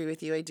agree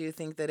with you. I do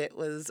think that it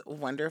was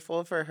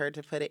wonderful for her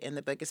to put it in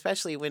the book,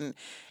 especially when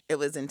it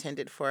was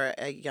intended for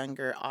a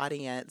younger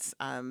audience.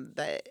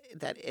 That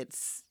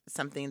it's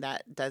something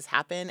that does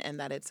happen and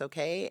that it's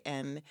okay,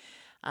 and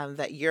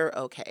that you're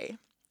okay.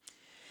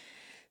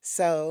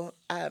 So,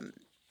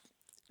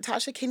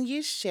 Tasha, can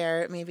you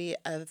share maybe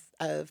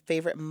a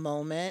favorite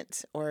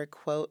moment or a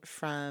quote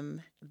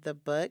from the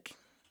book?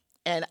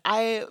 And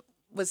I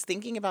was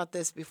thinking about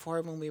this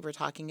before when we were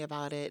talking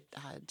about it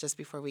just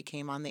before we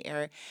came on the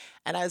air.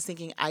 And I was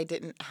thinking I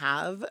didn't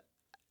have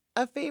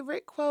a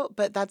favorite quote,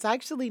 but that's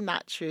actually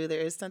not true.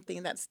 There is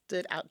something that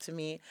stood out to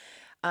me.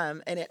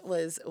 And it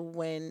was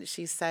when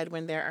she said,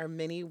 "When there are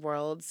many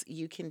worlds,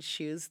 you can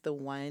choose the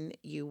one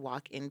you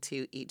walk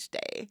into each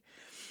day."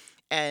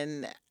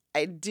 And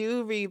I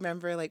do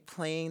remember like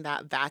playing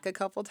that back a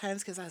couple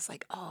times because I was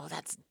like, "Oh,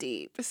 that's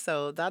deep."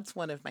 So that's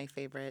one of my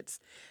favorites.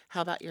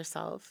 How about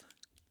yourself?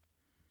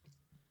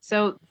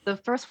 So the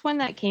first one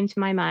that came to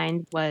my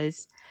mind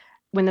was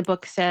when the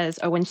book says,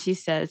 or when she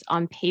says,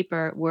 on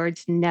paper,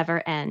 words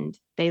never end,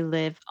 they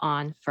live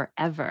on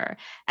forever.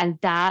 And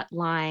that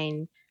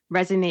line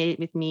resonated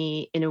with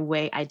me in a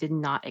way I did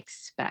not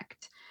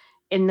expect.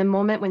 In the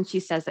moment when she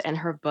says it in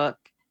her book,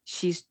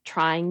 she's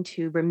trying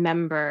to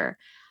remember,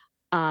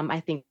 I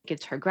think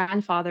it's her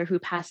grandfather who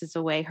passes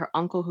away, her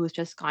uncle who's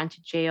just gone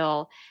to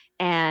jail.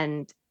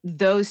 And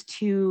those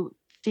two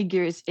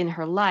figures in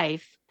her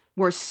life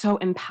were so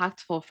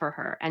impactful for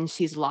her, and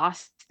she's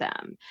lost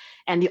them.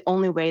 And the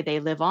only way they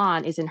live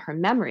on is in her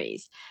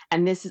memories.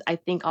 And this is, I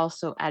think,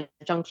 also at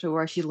a juncture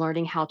where she's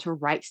learning how to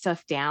write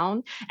stuff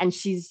down. And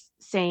she's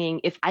saying,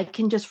 if I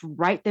can just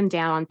write them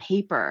down on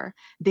paper,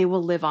 they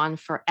will live on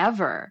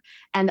forever.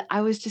 And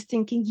I was just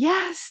thinking,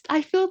 yes,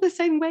 I feel the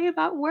same way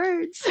about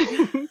words.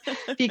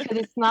 Because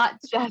it's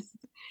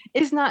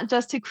not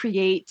just to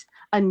create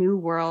a new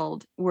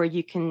world where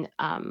you can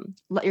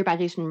let your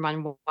imagination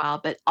run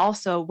wild, but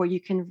also where you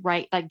can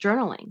write, like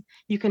journaling.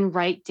 You can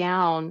write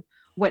down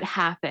what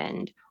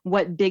happened,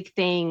 what big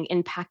thing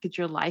impacted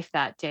your life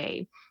that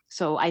day.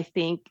 So I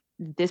think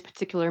this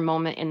particular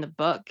moment in the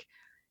book,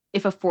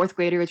 if a fourth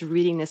grader is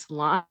reading this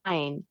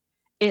line,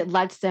 it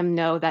lets them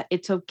know that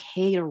it's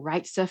okay to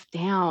write stuff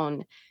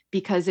down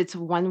because it's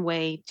one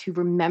way to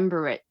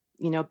remember it.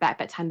 Back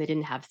that time they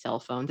didn't have cell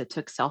phones that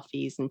took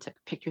selfies and took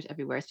pictures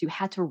everywhere. So you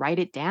had to write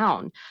it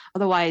down.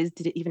 Otherwise,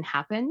 did it even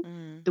happen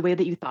Mm. the way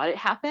that you thought it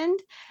happened?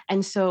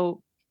 And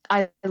so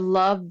I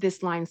love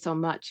this line so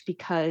much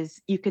because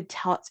you could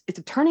tell it's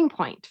a turning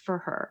point for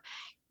her.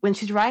 When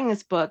she's writing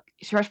this book,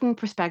 she writes from the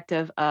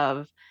perspective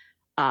of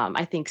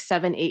I think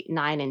 7, 8,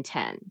 9, and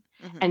 10.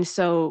 Mhm. And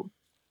so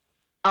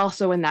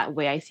also in that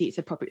way, I see it's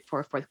appropriate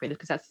for fourth graders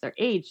because that's their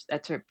age,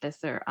 that's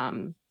their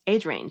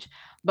age range.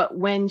 But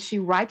when she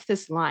writes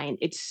this line,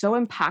 it's so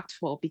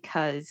impactful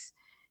because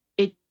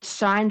it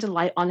shines a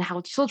light on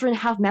how children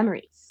have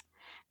memories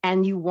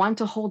and you want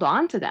to hold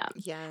on to them.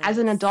 As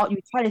an Yes. adult, you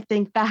try to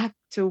think back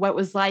to what it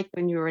was like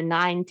when you were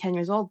 9, 10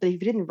 years old, but if you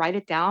didn't write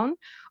it down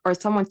or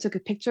someone took a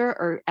picture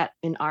or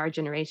in our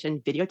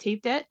generation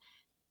videotaped it,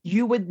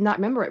 you would not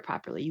remember it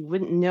properly. You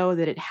wouldn't know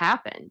that it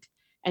happened.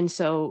 And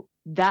so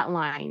that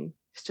line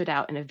stood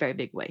out in a very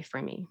big way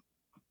for me.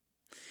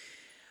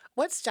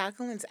 What's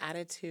Jacqueline's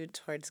attitude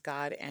towards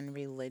God and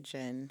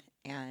religion,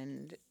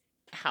 and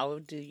how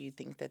do you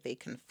think that they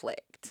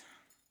conflict?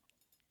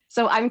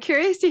 So I'm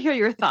curious to hear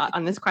your thought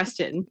on this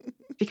question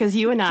because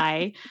you and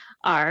I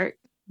are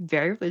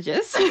very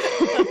religious.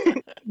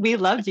 We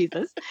love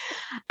Jesus.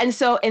 And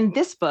so in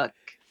this book,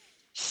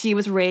 she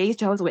was raised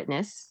Jehovah's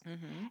Witness.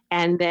 Mm-hmm.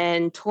 And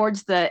then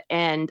towards the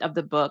end of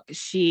the book,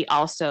 she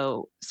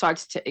also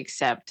starts to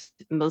accept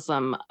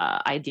Muslim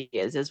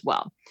ideas as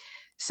well.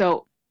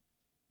 So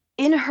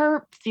in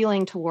her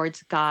feeling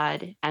towards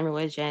God and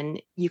religion,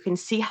 you can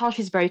see how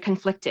she's very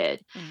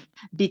conflicted Mm.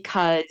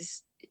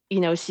 because,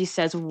 she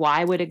says,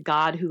 why would a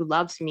God who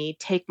loves me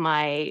take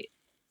my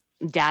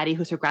daddy,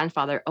 who's her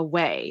grandfather,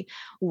 away?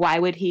 Why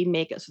would he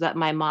make it so that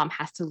my mom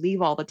has to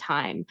leave all the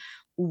time?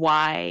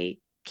 Why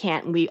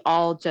can't we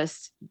all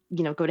just,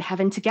 go to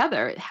heaven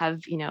together,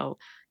 have,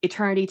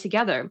 eternity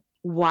together?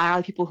 Why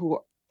are people who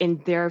are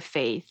in their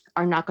faith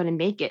are not going to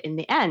make it in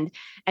the end?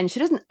 And she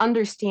doesn't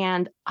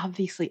understand,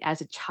 obviously,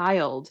 as a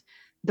child,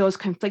 those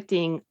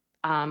conflicting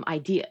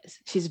ideas.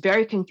 She's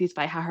very confused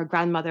by how her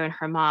grandmother and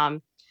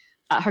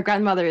her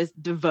grandmother is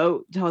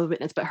devout Jehovah's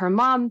Witness, but her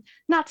mom,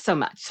 not so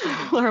much.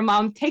 Mm-hmm. Her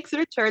mom takes her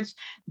to church,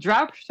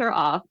 drops her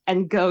off,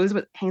 and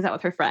hangs out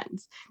with her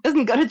friends.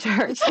 Doesn't go to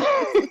church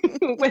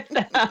with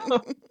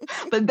them,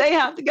 but they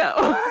have to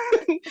go.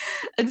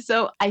 And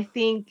so I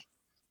think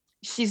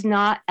she's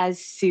not as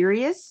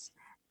serious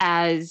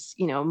as,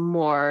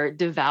 more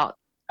devout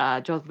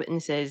Jehovah's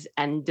Witnesses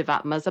and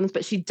devout Muslims,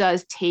 but she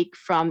does take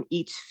from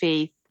each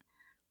faith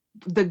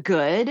the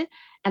good.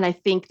 And I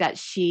think that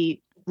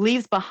she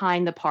leaves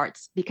behind the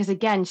parts because,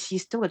 again,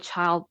 she's still a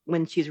child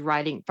when she's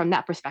writing from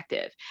that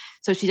perspective.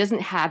 So she doesn't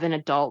have an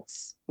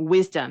adult's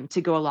wisdom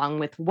to go along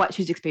with what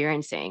she's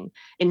experiencing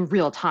in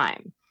real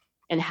time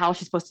and how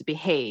she's supposed to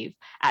behave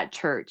at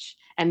church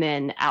and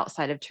then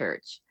outside of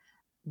church.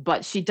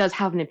 But she does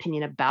have an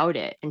opinion about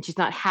it. And she's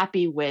not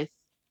happy with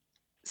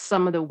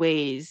some of the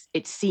ways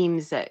it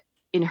seems that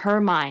in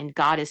her mind,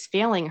 God is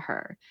failing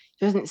her.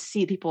 She doesn't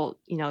see people,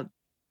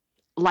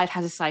 life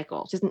has a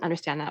cycle. She doesn't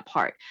understand that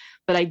part.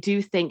 But I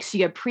do think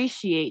she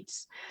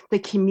appreciates the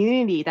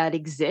community that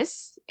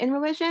exists in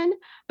religion,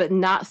 but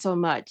not so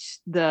much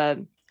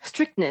the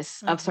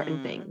strictness of certain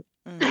Mm-hmm. things.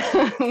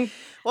 Mm-hmm.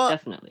 Well,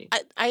 Definitely.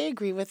 I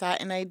agree with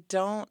that. And I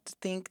don't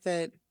think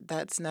that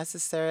that's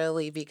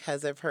necessarily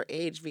because of her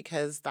age,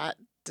 because that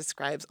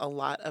describes a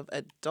lot of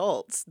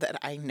adults that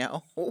I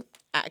know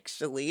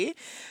actually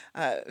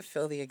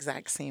feel the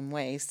exact same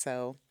way.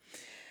 So,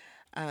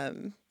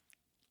 um,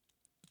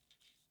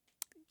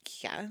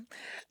 yeah.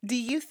 Do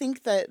you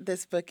think that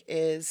this book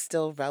is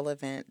still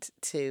relevant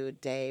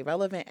today,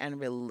 relevant and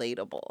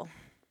relatable?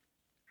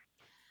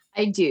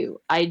 I do.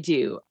 I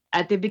do.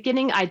 At the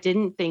beginning, I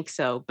didn't think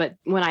so. But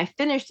when I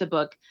finished the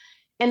book,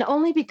 and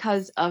only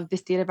because of the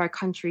state of our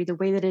country, the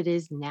way that it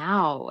is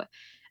now,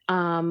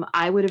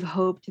 I would have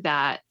hoped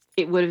that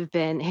it would have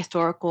been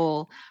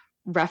historical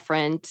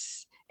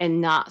reference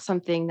and not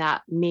something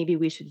that maybe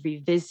we should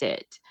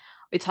revisit.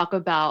 We talk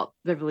about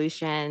the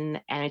revolution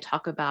and we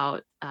talk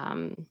about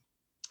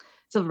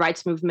civil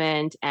rights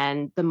movement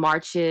and the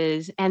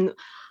marches. And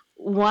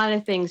one of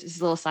the things, just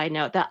a little side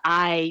note, that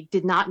I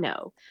did not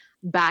know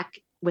back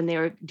when they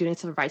were doing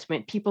civil rights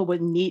movement, people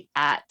would meet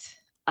at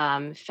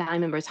family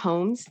members'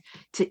 homes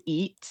to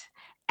eat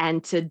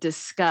and to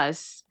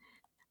discuss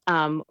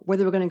where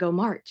they were going to go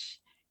march.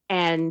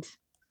 And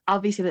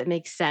obviously that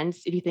makes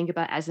sense if you think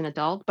about it as an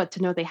adult, but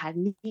to know they had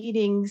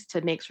meetings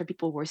to make sure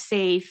people were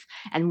safe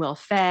and well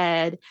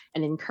fed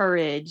and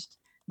encouraged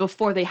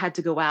before they had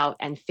to go out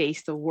and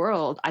face the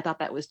world, I thought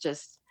that was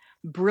just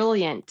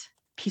brilliant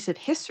piece of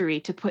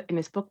history to put in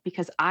this book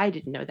because I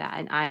didn't know that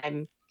and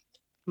I'm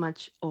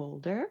much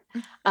older.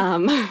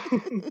 Um,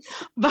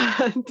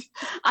 but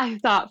I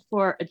thought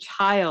for a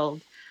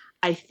child,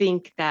 I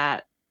think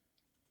that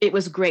it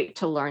was great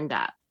to learn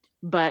that.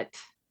 But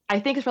I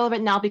think it's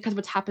relevant now because of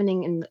what's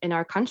happening in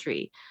our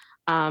country.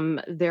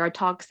 There are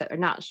talks that are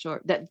not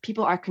sure that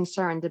people are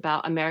concerned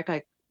about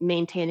America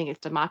maintaining its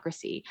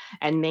democracy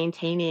and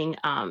maintaining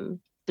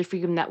the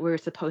freedom that we're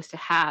supposed to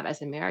have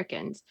as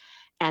Americans.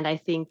 And I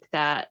think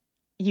that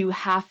you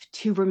have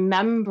to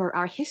remember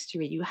our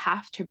history. You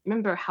have to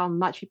remember how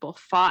much people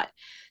fought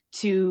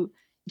to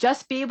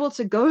just be able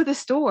to go to the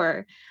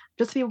store,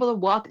 just to be able to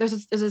walk.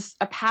 There's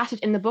a passage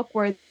in the book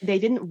where they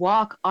didn't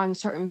walk on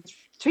certain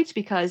streets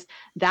because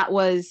that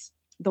was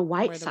the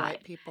white Where the white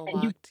side. people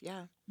And you, walked.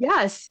 Yeah.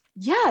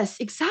 yes,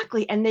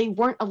 exactly. And they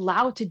weren't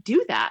allowed to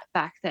do that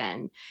back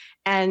then.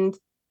 And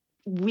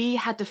we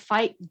had to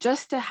fight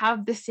just to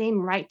have the same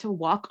right to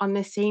walk on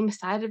the same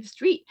side of the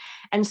street.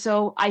 And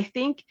so I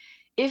think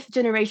if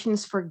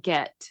generations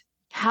forget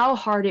how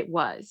hard it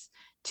was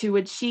to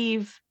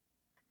achieve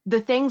the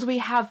things we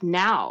have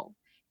now,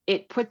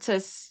 it puts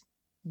us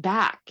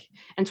back.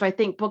 And so I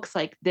think books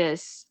like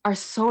this are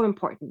so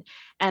important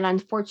and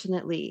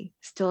unfortunately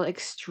still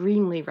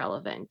extremely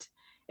relevant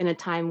in a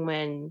time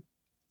when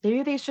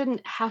maybe they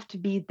shouldn't have to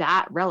be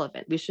that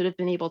relevant. We should have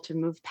been able to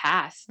move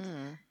past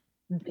Hmm.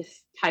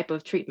 this type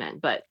of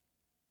treatment, but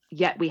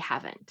yet we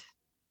haven't.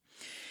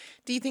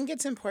 Do you think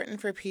it's important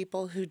for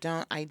people who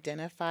don't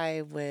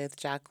identify with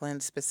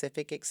Jacqueline's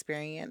specific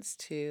experience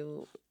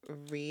to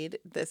read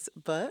this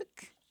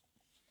book?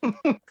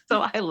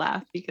 So I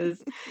laugh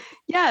because,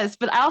 yes,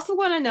 but I also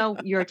want to know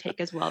your take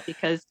as well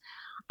because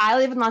I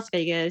live in Las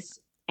Vegas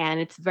and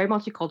it's very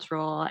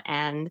multicultural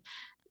and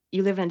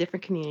you live in a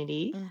different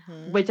community,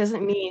 Mm-hmm. which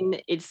doesn't mean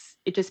it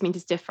just means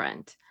it's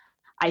different.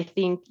 I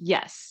think,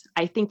 yes,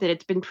 I think that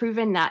it's been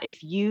proven that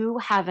if you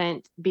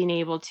haven't been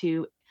able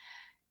to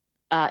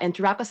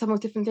interact with someone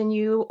who's different than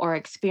you or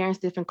experience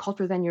different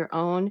culture than your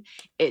own,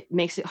 it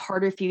makes it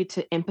harder for you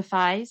to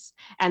empathize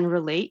and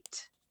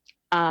relate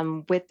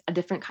with a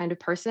different kind of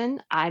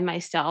person. I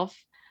myself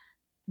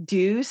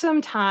do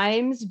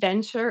sometimes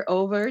venture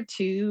over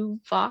to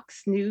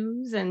Fox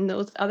News and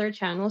those other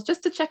channels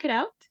just to check it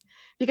out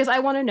because I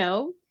want to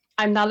know.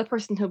 I'm not a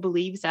person who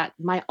believes that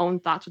my own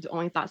thoughts are the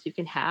only thoughts you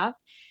can have.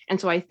 And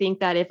so I think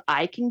that if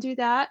I can do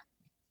that,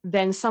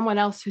 then someone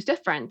else who's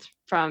different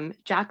from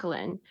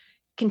Jacqueline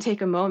can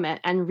take a moment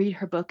and read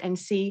her book and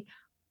see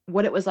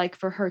what it was like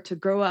for her to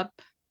grow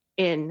up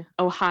in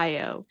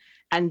Ohio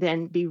and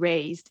then be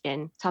raised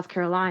in South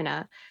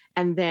Carolina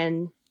and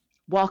then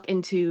walk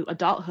into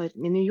adulthood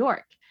in New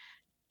York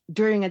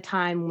during a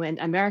time when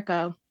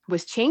America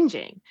was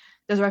changing.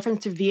 There's a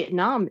reference to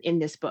Vietnam in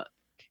this book,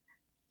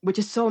 which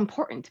is so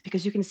important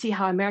because you can see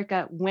how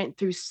America went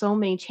through so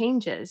many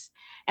changes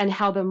and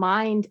how the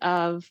mind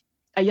of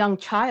a young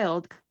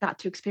child got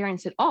to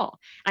experience it all.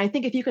 And I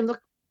think if you can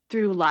look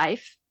through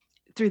life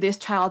through this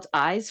child's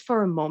eyes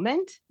for a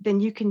moment, then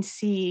you can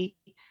see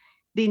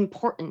the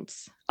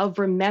importance of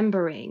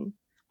remembering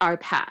our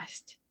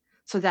past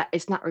so that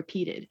it's not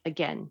repeated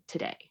again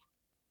today.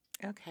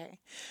 Okay.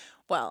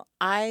 Well,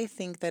 I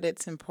think that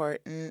it's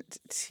important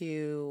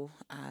to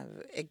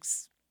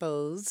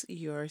expose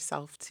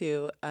yourself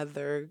to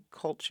other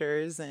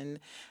cultures and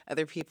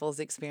other people's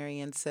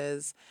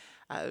experiences.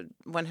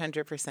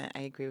 100%, I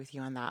agree with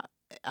you on that.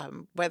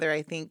 Whether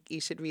I think you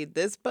should read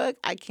this book,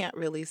 I can't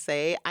really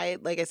say.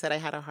 Like I said, I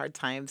had a hard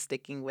time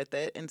sticking with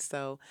it, and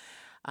so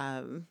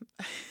um,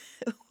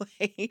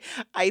 like,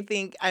 I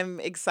think I'm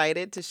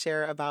excited to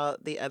share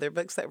about the other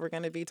books that we're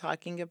going to be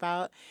talking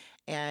about.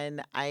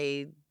 And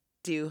I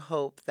do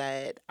hope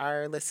that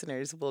our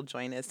listeners will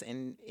join us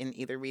in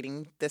either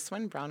reading this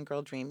one, Brown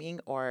Girl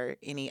Dreaming, or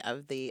any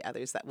of the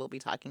others that we'll be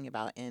talking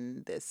about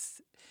in this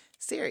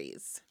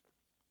series.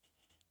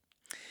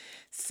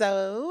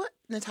 So,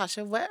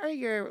 Natasha, what are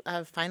your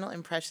final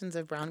impressions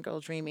of Brown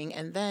Girl Dreaming?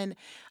 And then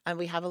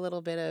we have a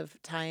little bit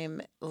of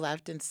time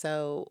left, and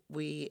so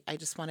I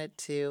just wanted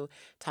to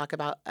talk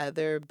about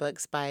other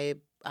books by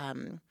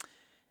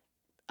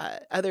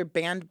other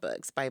banned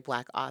books by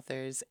Black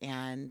authors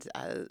and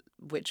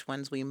which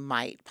ones we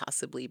might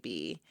possibly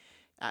be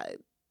uh,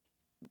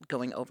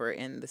 going over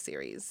in the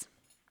series.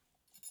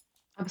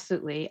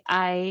 Absolutely.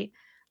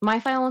 My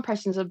final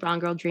impressions of Brown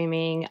Girl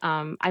Dreaming,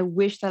 I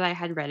wish that I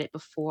had read it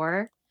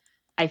before.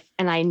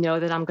 I know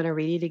that I'm going to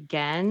read it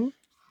again.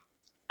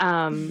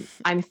 I'm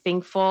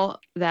thankful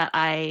that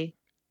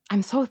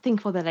I'm so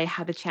thankful that I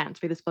had the chance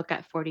to read this book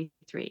at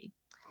 43.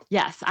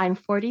 Yes, I'm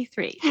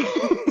 43.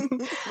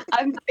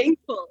 I'm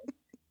thankful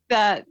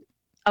that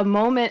a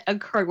moment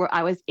occurred where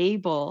I was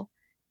able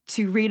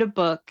to read a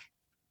book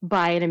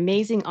by an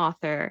amazing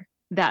author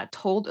that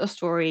told a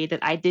story that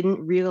I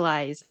didn't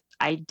realize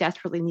I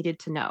desperately needed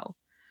to know.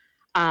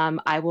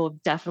 I will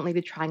definitely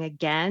be trying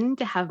again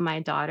to have my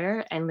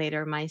daughter and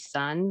later my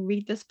son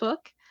read this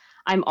book.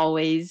 I'm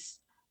always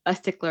a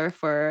stickler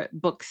for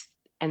books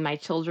and my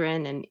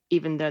children, and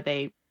even though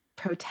they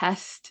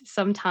protest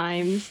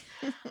sometimes,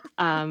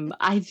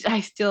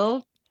 I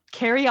still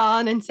carry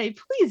on and say,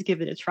 please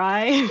give it a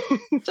try.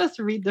 Just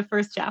read the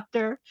first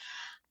chapter.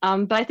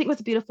 But I think it was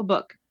a beautiful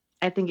book.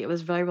 I think it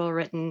was very well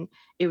written.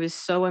 It was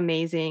so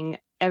amazing.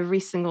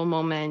 Every single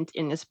moment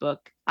in this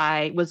book,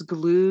 I was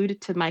glued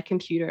to my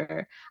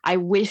computer. I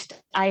wished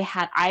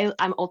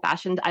I'm old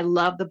fashioned. I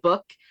love the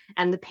book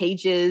and the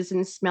pages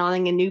and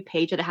smelling a new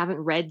page that I haven't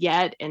read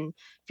yet and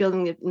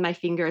feeling it in my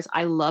fingers.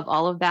 I love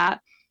all of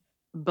that.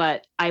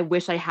 But I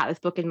wish I had this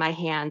book in my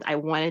hand. I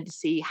wanted to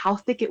see how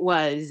thick it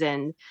was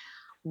and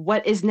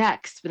what is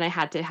next when I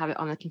had to have it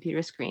on the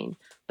computer screen.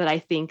 But I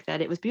think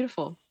that it was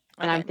beautiful,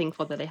 and I'm Okay.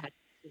 thankful that I had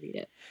to read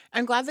it.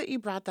 I'm glad that you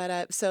brought that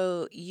up.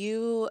 So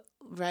you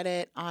read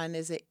it on,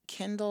 is it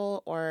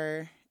Kindle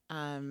or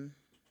um,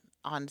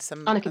 on On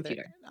some a other,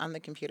 computer. on the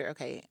computer?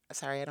 Okay.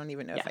 Sorry, I don't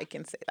even know if Yeah, I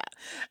can say that.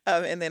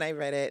 And then I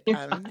read it you're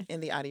fine. in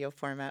the audio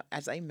format,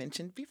 as I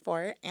mentioned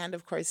before. And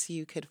of course,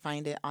 you could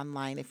find it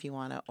online if you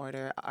want to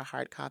order a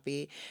hard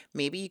copy.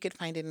 Maybe you could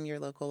find it in your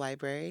local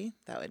library.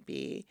 That would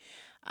be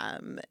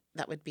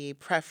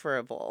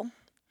preferable.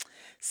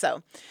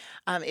 So,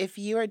 if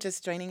you are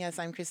just joining us,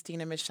 I'm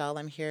Christina Michelle.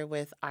 I'm here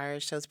with our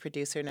show's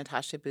producer,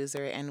 Natasha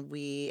Boozer, and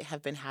we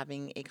have been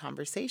having a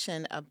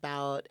conversation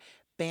about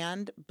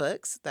banned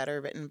books that are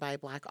written by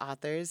Black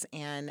authors.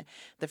 And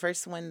the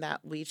first one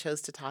that we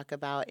chose to talk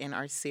about in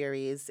our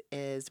series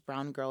is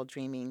Brown Girl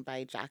Dreaming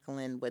by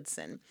Jacqueline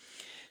Woodson.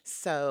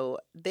 So,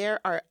 there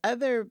are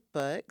other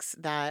books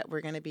that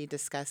we're going to be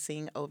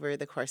discussing over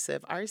the course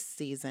of our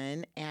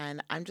season,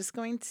 and I'm just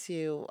going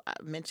to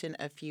mention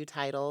a few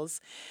titles.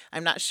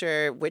 I'm not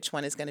sure which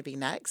one is going to be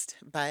next,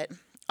 but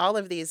all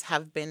of these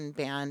have been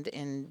banned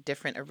in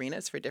different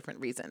arenas for different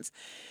reasons.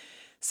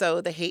 So,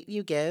 The Hate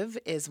You Give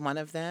is one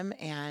of them,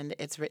 and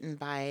it's written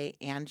by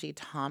Angie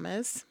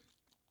Thomas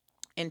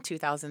in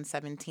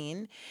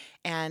 2017,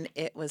 and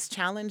it was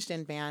challenged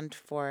and banned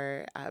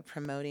for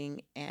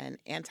promoting an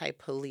anti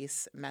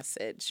police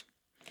message.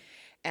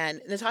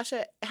 And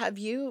Natasha, have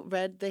you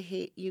read The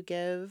Hate You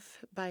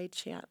Give by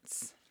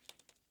chance?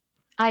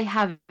 I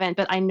haven't,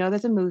 but I know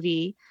there's a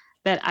movie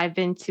that I've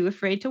been too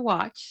afraid to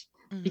watch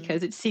Hmm.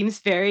 because it seems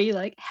very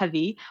like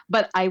heavy,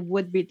 but I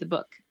would read the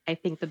book. I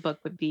think the book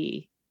would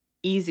be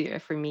easier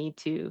for me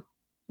to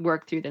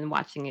work through than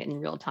watching it in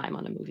real time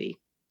on a movie.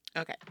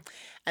 Okay.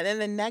 And then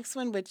the next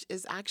one, which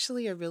is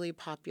actually a really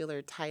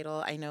popular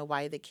title, I Know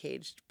Why the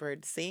Caged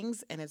Bird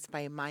Sings, and it's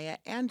by Maya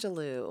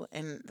Angelou.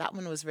 And that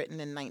one was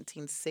written in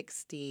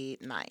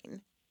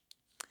 1969.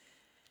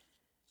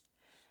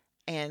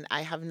 And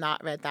I have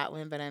not read that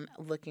one, but I'm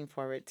looking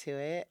forward to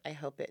it. I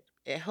hope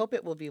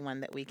it will be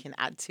one that we can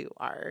add to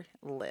our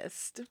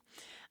list.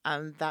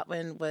 That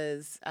one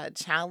was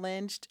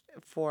challenged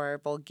for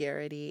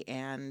vulgarity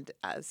and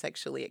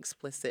sexually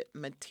explicit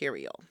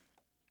material.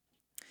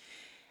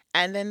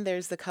 And then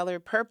there's The Color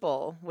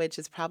Purple, which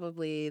is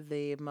probably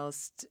the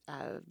most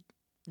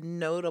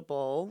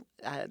notable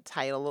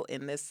title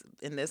in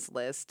this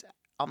list.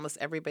 Almost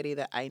everybody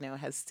that I know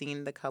has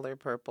seen The Color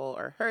Purple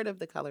or heard of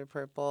The Color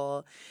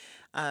Purple,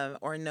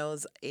 or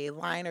knows a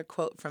line or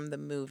quote from the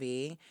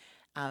movie.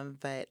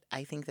 But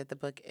I think that the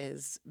book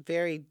is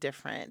very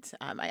different.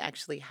 I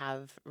actually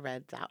have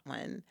read that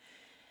one.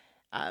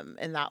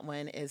 And that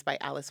one is by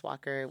Alice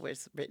Walker,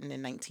 was written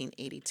in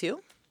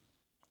 1982.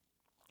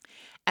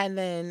 And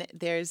then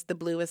there's The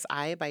Bluest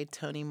Eye by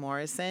Toni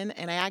Morrison,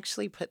 and I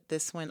actually put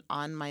this one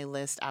on my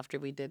list after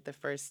we did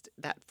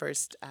that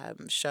first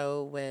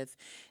show with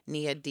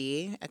Nia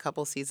D a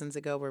couple seasons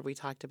ago, where we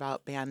talked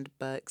about banned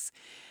books,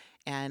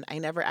 and I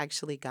never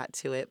actually got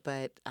to it.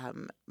 But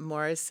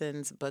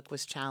Morrison's book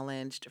was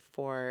challenged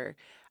for,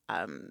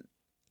 um,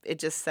 it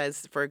just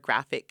says for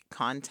graphic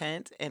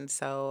content, and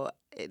so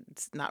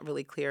it's not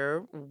really clear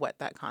what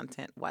that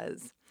content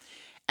was.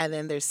 And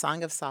then there's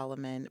Song of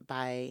Solomon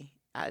by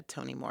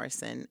Toni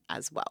Morrison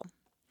as well.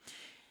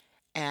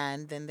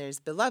 And then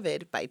there's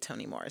Beloved by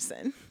Toni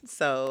Morrison.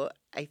 So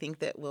I think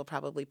that we'll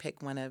probably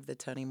pick one of the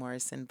Toni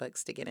Morrison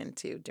books to get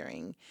into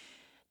during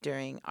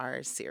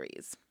our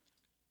series.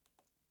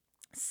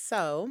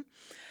 So,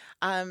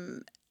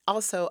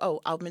 also,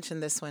 I'll mention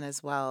this one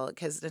as well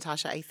because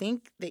Natasha, I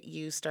think that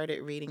you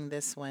started reading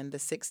this one, The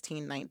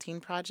 1619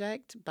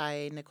 Project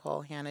by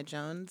Nicole Hannah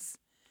Jones,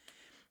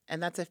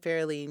 and that's a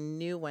fairly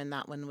new one.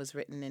 That one was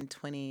written in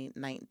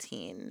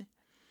 2019.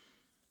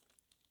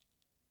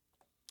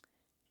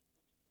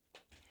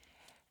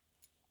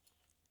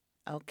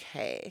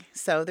 Okay,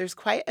 so there's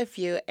quite a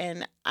few,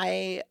 and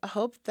I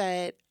hope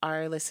that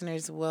our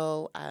listeners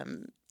will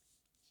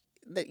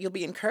that you'll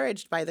be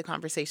encouraged by the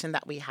conversation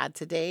that we had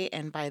today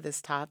and by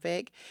this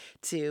topic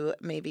to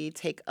maybe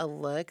take a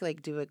look,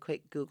 like do a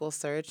quick Google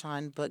search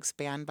on books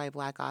banned by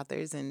Black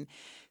authors and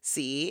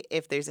see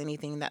if there's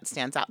anything that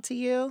stands out to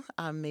you.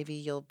 Maybe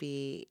you'll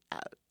be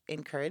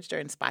encouraged or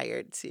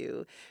inspired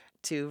to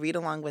read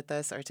along with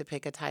us or to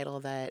pick a title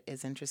that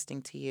is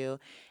interesting to you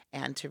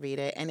and to read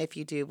it. And if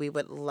you do, we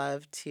would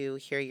love to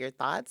hear your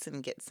thoughts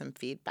and get some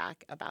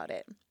feedback about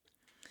it.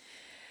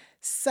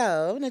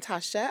 So,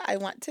 Natasha, I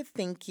want to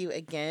thank you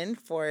again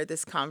for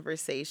this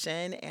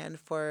conversation and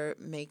for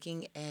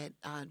making it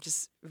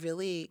just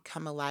really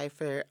come alive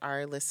for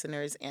our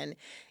listeners and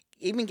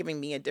even giving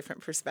me a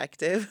different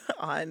perspective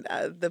on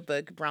the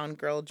book Brown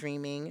Girl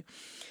Dreaming.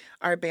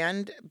 Our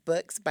Banned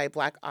Books by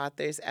Black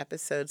Authors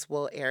episodes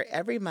will air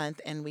every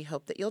month, and we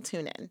hope that you'll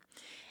tune in.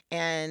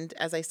 And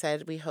as I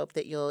said, we hope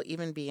that you'll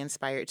even be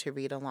inspired to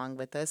read along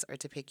with us or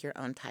to pick your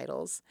own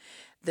titles.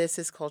 This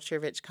is Culture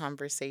Rich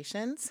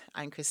Conversations.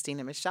 I'm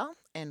Christina Michelle,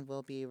 and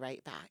we'll be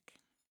right back.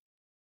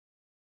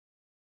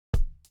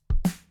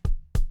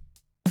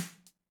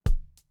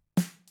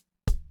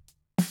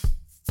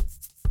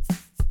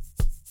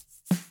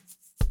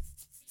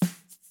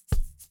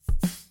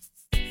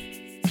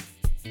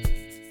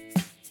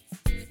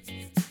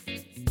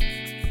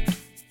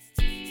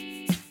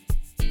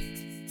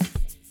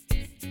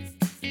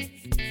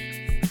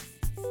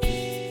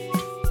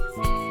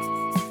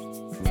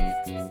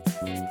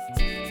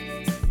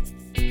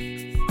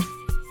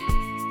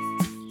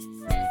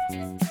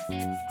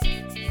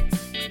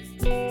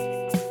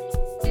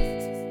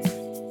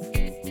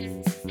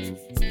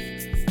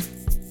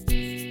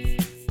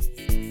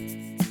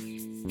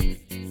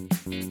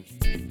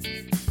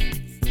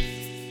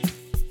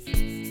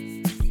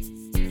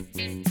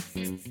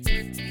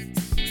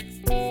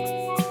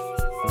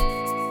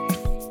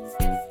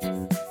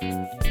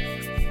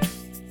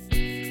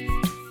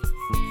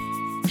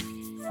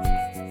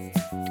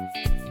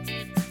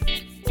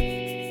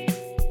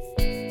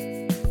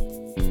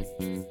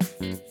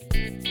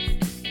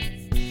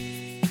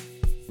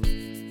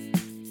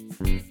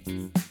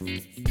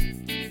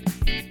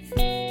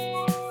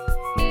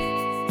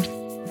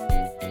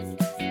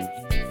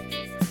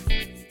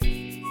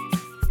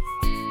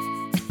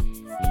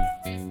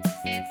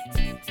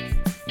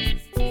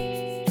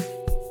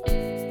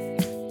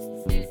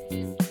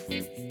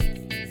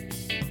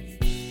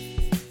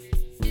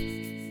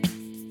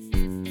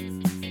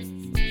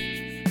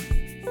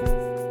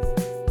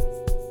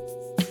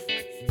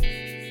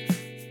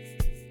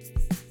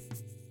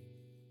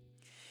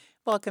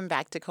 Welcome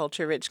back to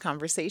Culture Rich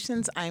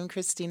Conversations. I'm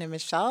Christina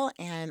Michelle,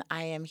 and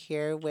I am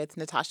here with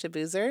Natasha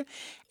Boozer.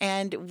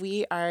 And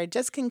we are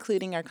just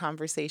concluding our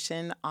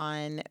conversation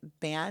on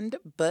banned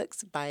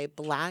books by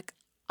Black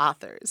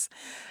authors.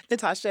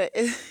 Natasha,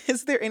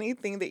 is there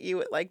anything that you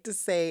would like to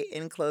say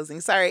in closing?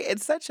 Sorry,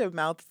 it's such a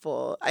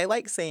mouthful. I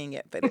like saying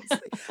it, but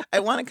I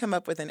want to come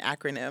up with an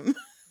acronym.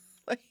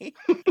 Like,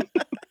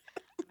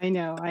 I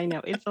know.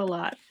 It's a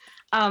lot.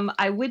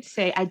 I would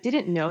say I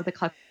didn't know the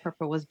Color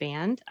Purple was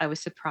banned. I was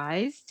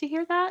surprised to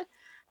hear that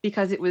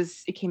because it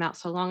came out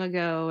so long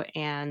ago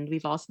and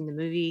we've all seen the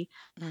movie.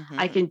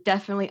 I mhm. can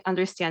definitely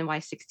understand why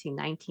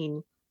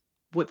 1619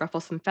 would ruffle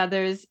some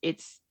feathers.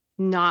 It's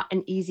not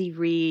an easy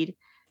read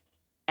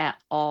at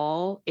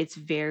all. It's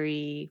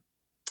very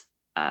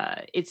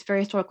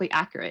historically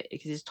accurate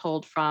because it's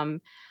told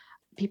from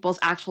people's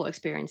actual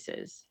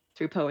experiences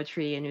through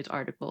poetry and news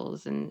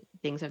articles and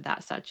things of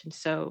that such. And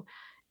so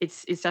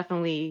it's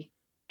definitely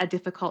a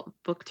difficult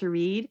book to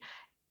read.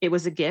 It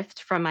was a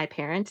gift from my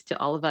parents to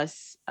all of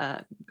us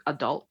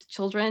adult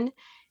children,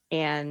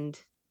 and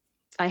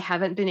I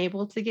haven't been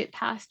able to get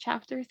past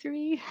chapter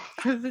 3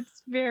 because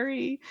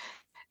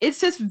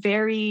it's just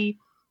very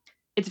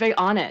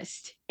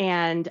honest.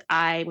 And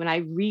when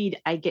I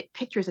read, I get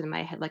pictures in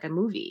my head like a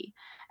movie.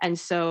 And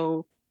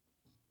so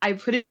I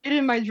put it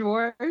in my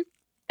drawer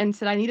and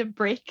said, I need a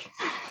break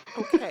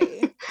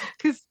Okay.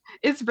 because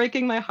it's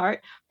breaking my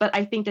heart. But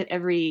I think that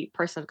every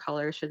person of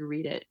color should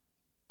read it.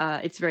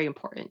 It's very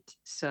important.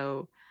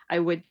 So I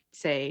would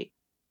say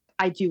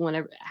I do want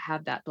to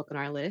have that book on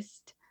our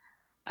list.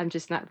 I'm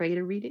just not ready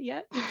to read it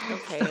yet. So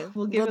Okay.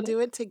 we'll give We'll it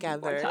do it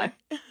more time. together.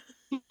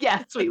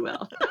 Yes, we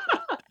will.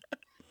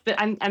 But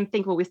I'm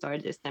thankful we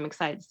started this. And I'm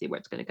excited to see where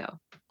it's going to go.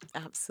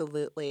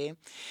 Absolutely.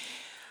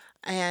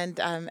 And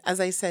as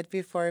I said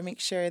before, make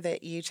sure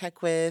that you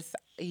check with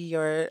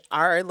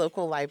our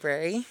local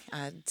library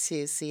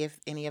to see if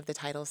any of the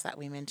titles that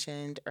we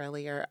mentioned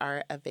earlier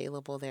are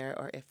available there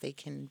or if they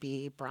can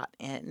be brought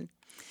in.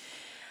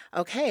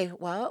 Okay,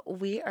 well,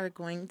 we are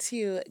going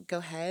to go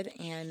ahead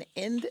and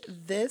end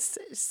this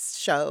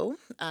show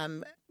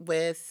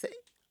with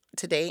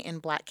Today in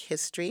Black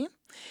History.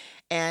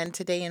 And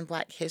today in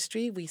Black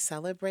History, we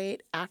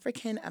celebrate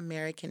African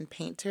American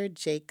painter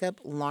Jacob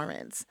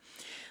Lawrence.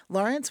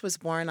 Lawrence was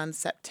born on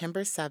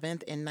September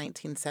 7th in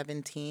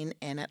 1917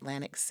 in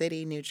Atlantic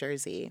City, New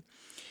Jersey.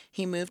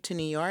 He moved to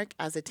New York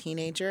as a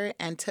teenager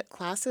and took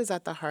classes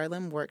at the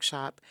Harlem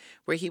Workshop,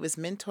 where he was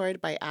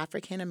mentored by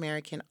African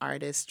American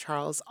artist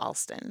Charles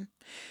Alston.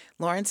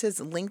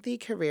 Lawrence's lengthy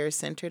career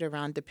centered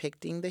around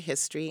depicting the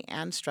history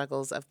and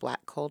struggles of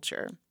Black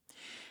culture.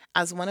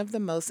 As one of the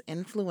most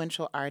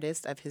influential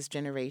artists of his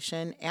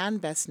generation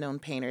and best known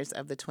painters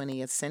of the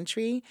 20th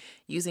century,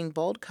 using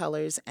bold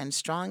colors and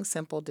strong,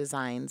 simple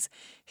designs,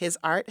 his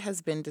art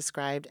has been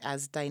described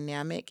as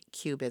dynamic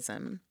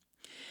cubism.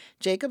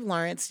 Jacob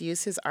Lawrence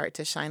used his art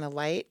to shine a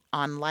light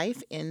on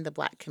life in the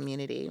Black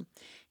community.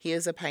 He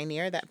is a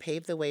pioneer that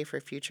paved the way for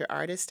future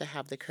artists to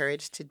have the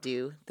courage to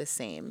do the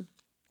same.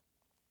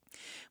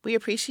 We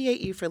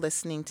appreciate you for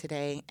listening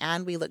today,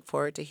 and we look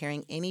forward to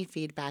hearing any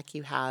feedback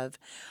you have.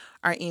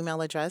 Our email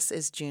address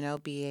is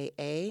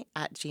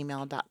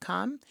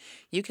junobaa@gmail.com.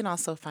 You can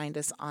also find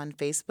us on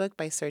Facebook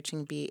by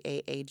searching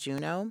BAA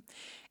Juno.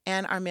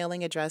 And our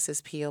mailing address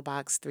is P.O.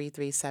 Box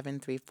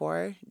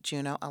 33734,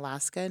 Juneau,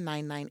 Alaska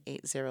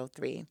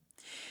 99803.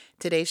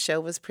 Today's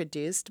show was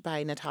produced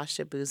by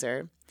Natasha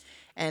Boozer.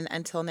 And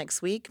until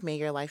next week, may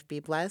your life be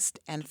blessed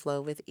and flow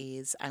with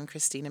ease. I'm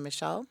Christina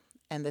Michelle,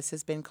 and this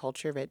has been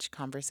Culture Rich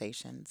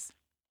Conversations.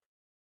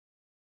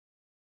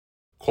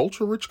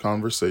 Culture Rich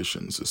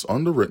Conversations is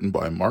underwritten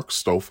by Mark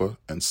Stofa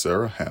and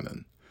Sarah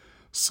Hannon,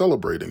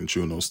 celebrating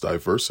Juneau's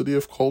diversity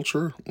of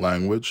culture,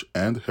 language,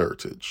 and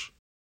heritage.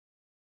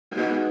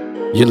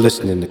 You're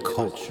listening to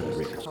Culture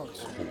Rich. Culture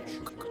Rich.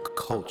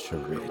 Culture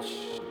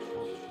Rich.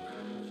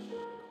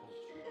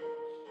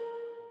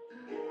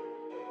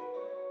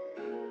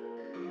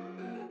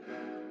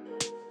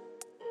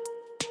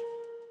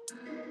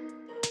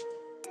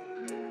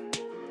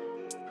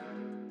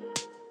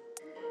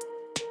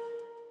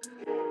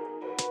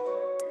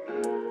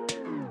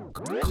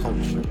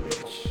 Culture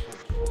Rich.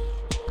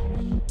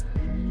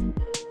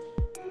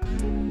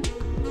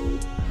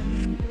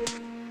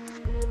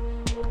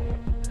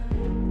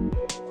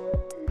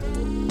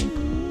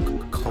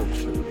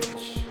 Culture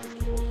Rich.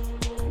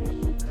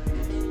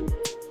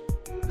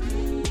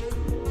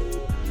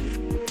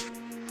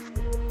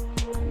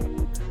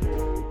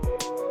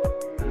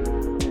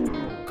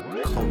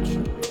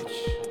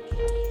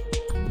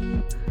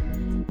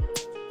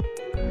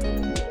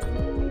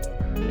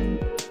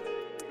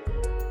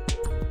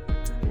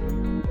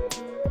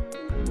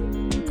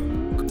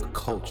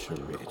 Culture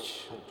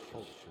Rich.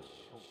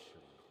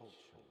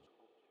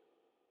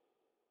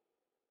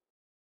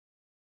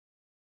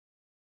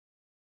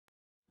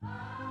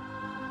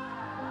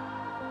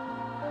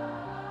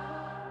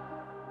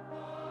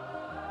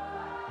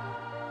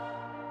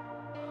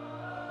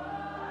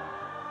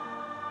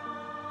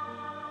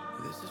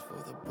 This is for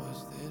the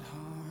busted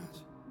hearts.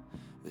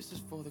 This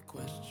is for the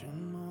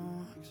question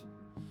marks.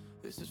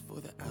 This is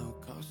for the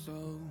outcast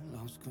soul,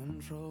 lost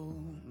control,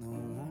 no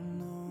one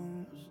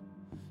knows.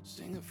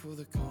 Sing it for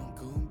the can't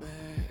go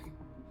back.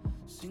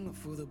 Sing it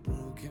for the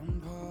broken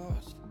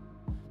past.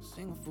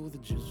 Sing it for the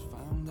just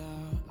found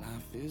out.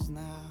 Life is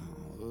now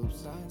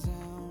upside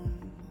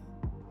down.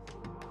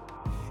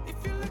 If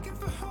you're looking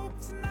for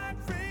hope tonight,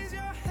 raise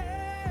your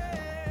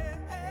hand.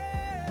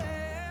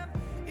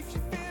 If you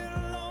feel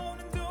alone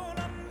and don't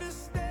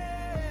understand,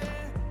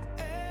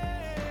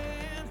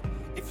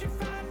 if you're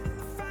fighting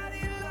the fight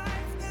of your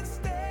life, then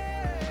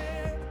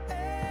stand.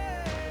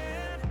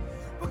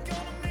 We're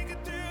gonna make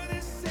it through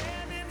this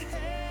hand in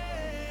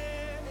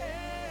hand.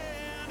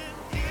 And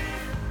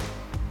if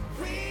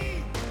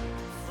we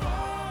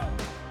fall,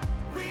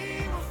 we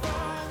will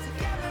fall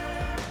together.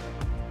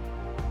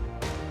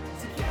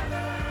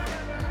 Together.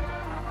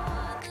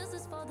 This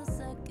is for the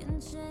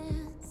second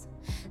chance.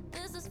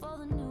 This is for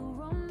the new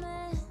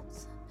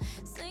romance.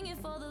 Singing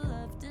for the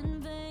left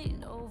in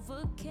vain.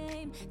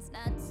 Overcame. It's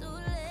not too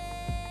late.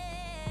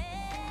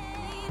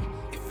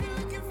 If you're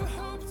looking for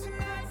hope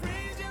tonight,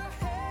 raise your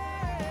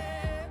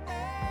hand.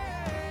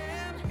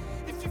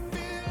 If you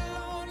feel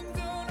alone and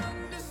don't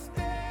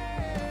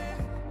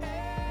understand,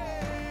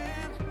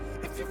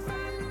 if you're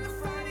fighting the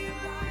fight of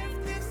your life,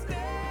 then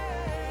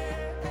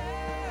stand.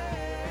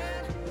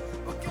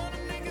 We're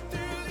gonna make it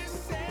through this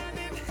hand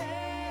in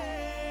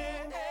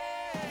hand.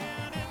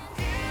 And if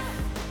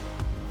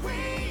we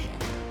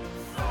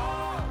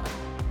fall,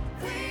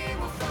 we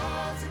will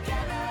fall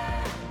together.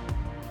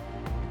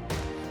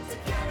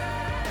 Together.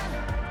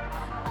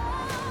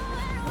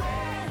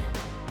 When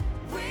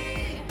we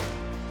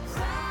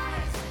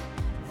rise,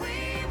 we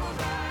will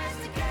rise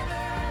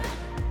together.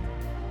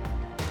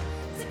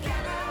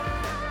 Together.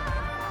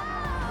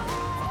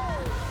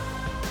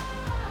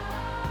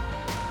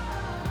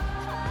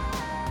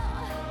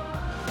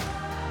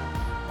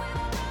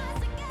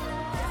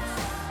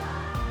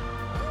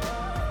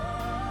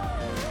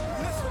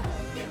 Listen,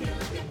 if you're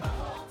looking for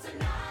hope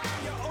tonight,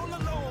 you're all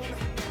alone,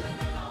 feeling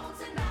alone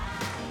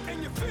tonight, and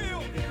you feel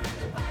you're in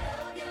the fight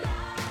of your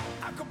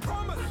life, I can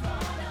promise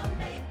gonna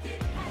make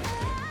it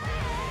happen.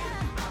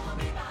 I will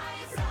be by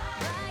your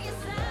side. By your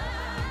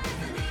side.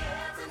 In the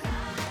air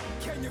tonight.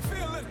 Can you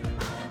feel it?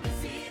 I'll help you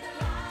see the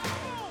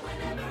light.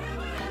 Whenever and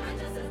wherever,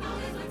 just as long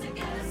as we're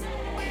together. Say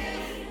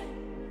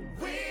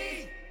we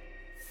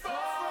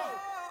fall,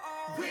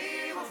 we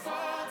will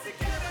fall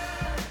together.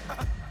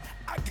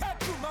 I got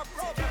you, my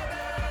brother.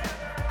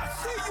 I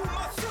see you,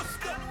 my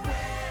sister.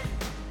 When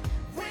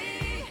we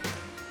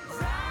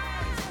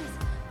rise,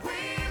 we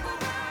will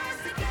rise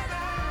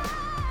together.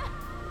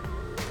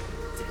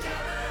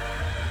 Together.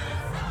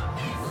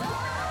 We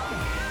fall,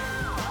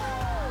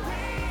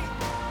 we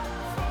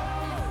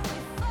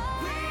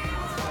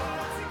will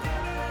fall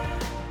together.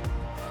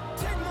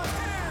 Take my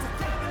hand.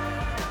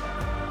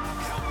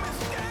 Help me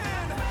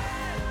stand.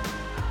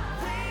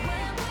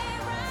 When we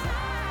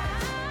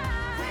rise,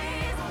 we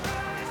will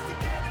rise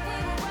together. We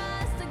will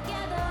rise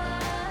together.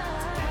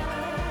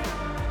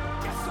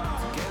 Yes, sir.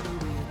 Together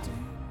we are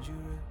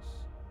dangerous.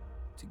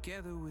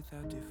 Together with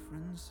our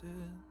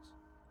differences.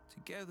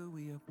 Together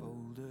we are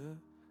bolder,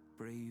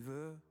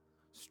 braver,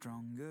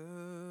 stronger.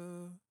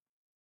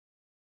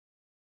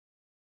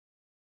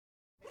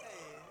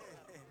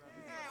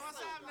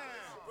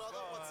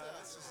 Brother, what's up?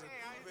 This is a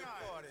big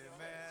party,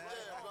 man.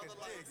 Yeah, brother,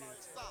 like it.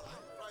 Solid.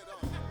 Right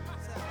on.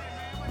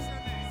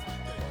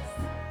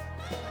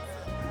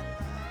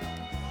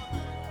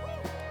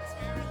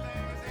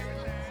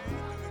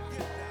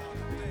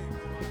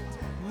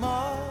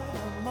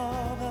 Mother,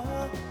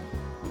 mother,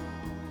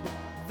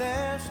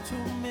 there's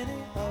too many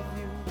of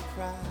you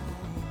crying.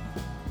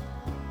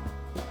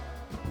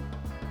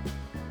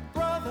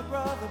 Brother,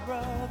 brother,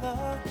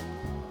 brother,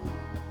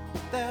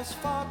 there's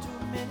far too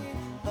many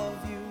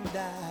of you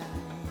dying.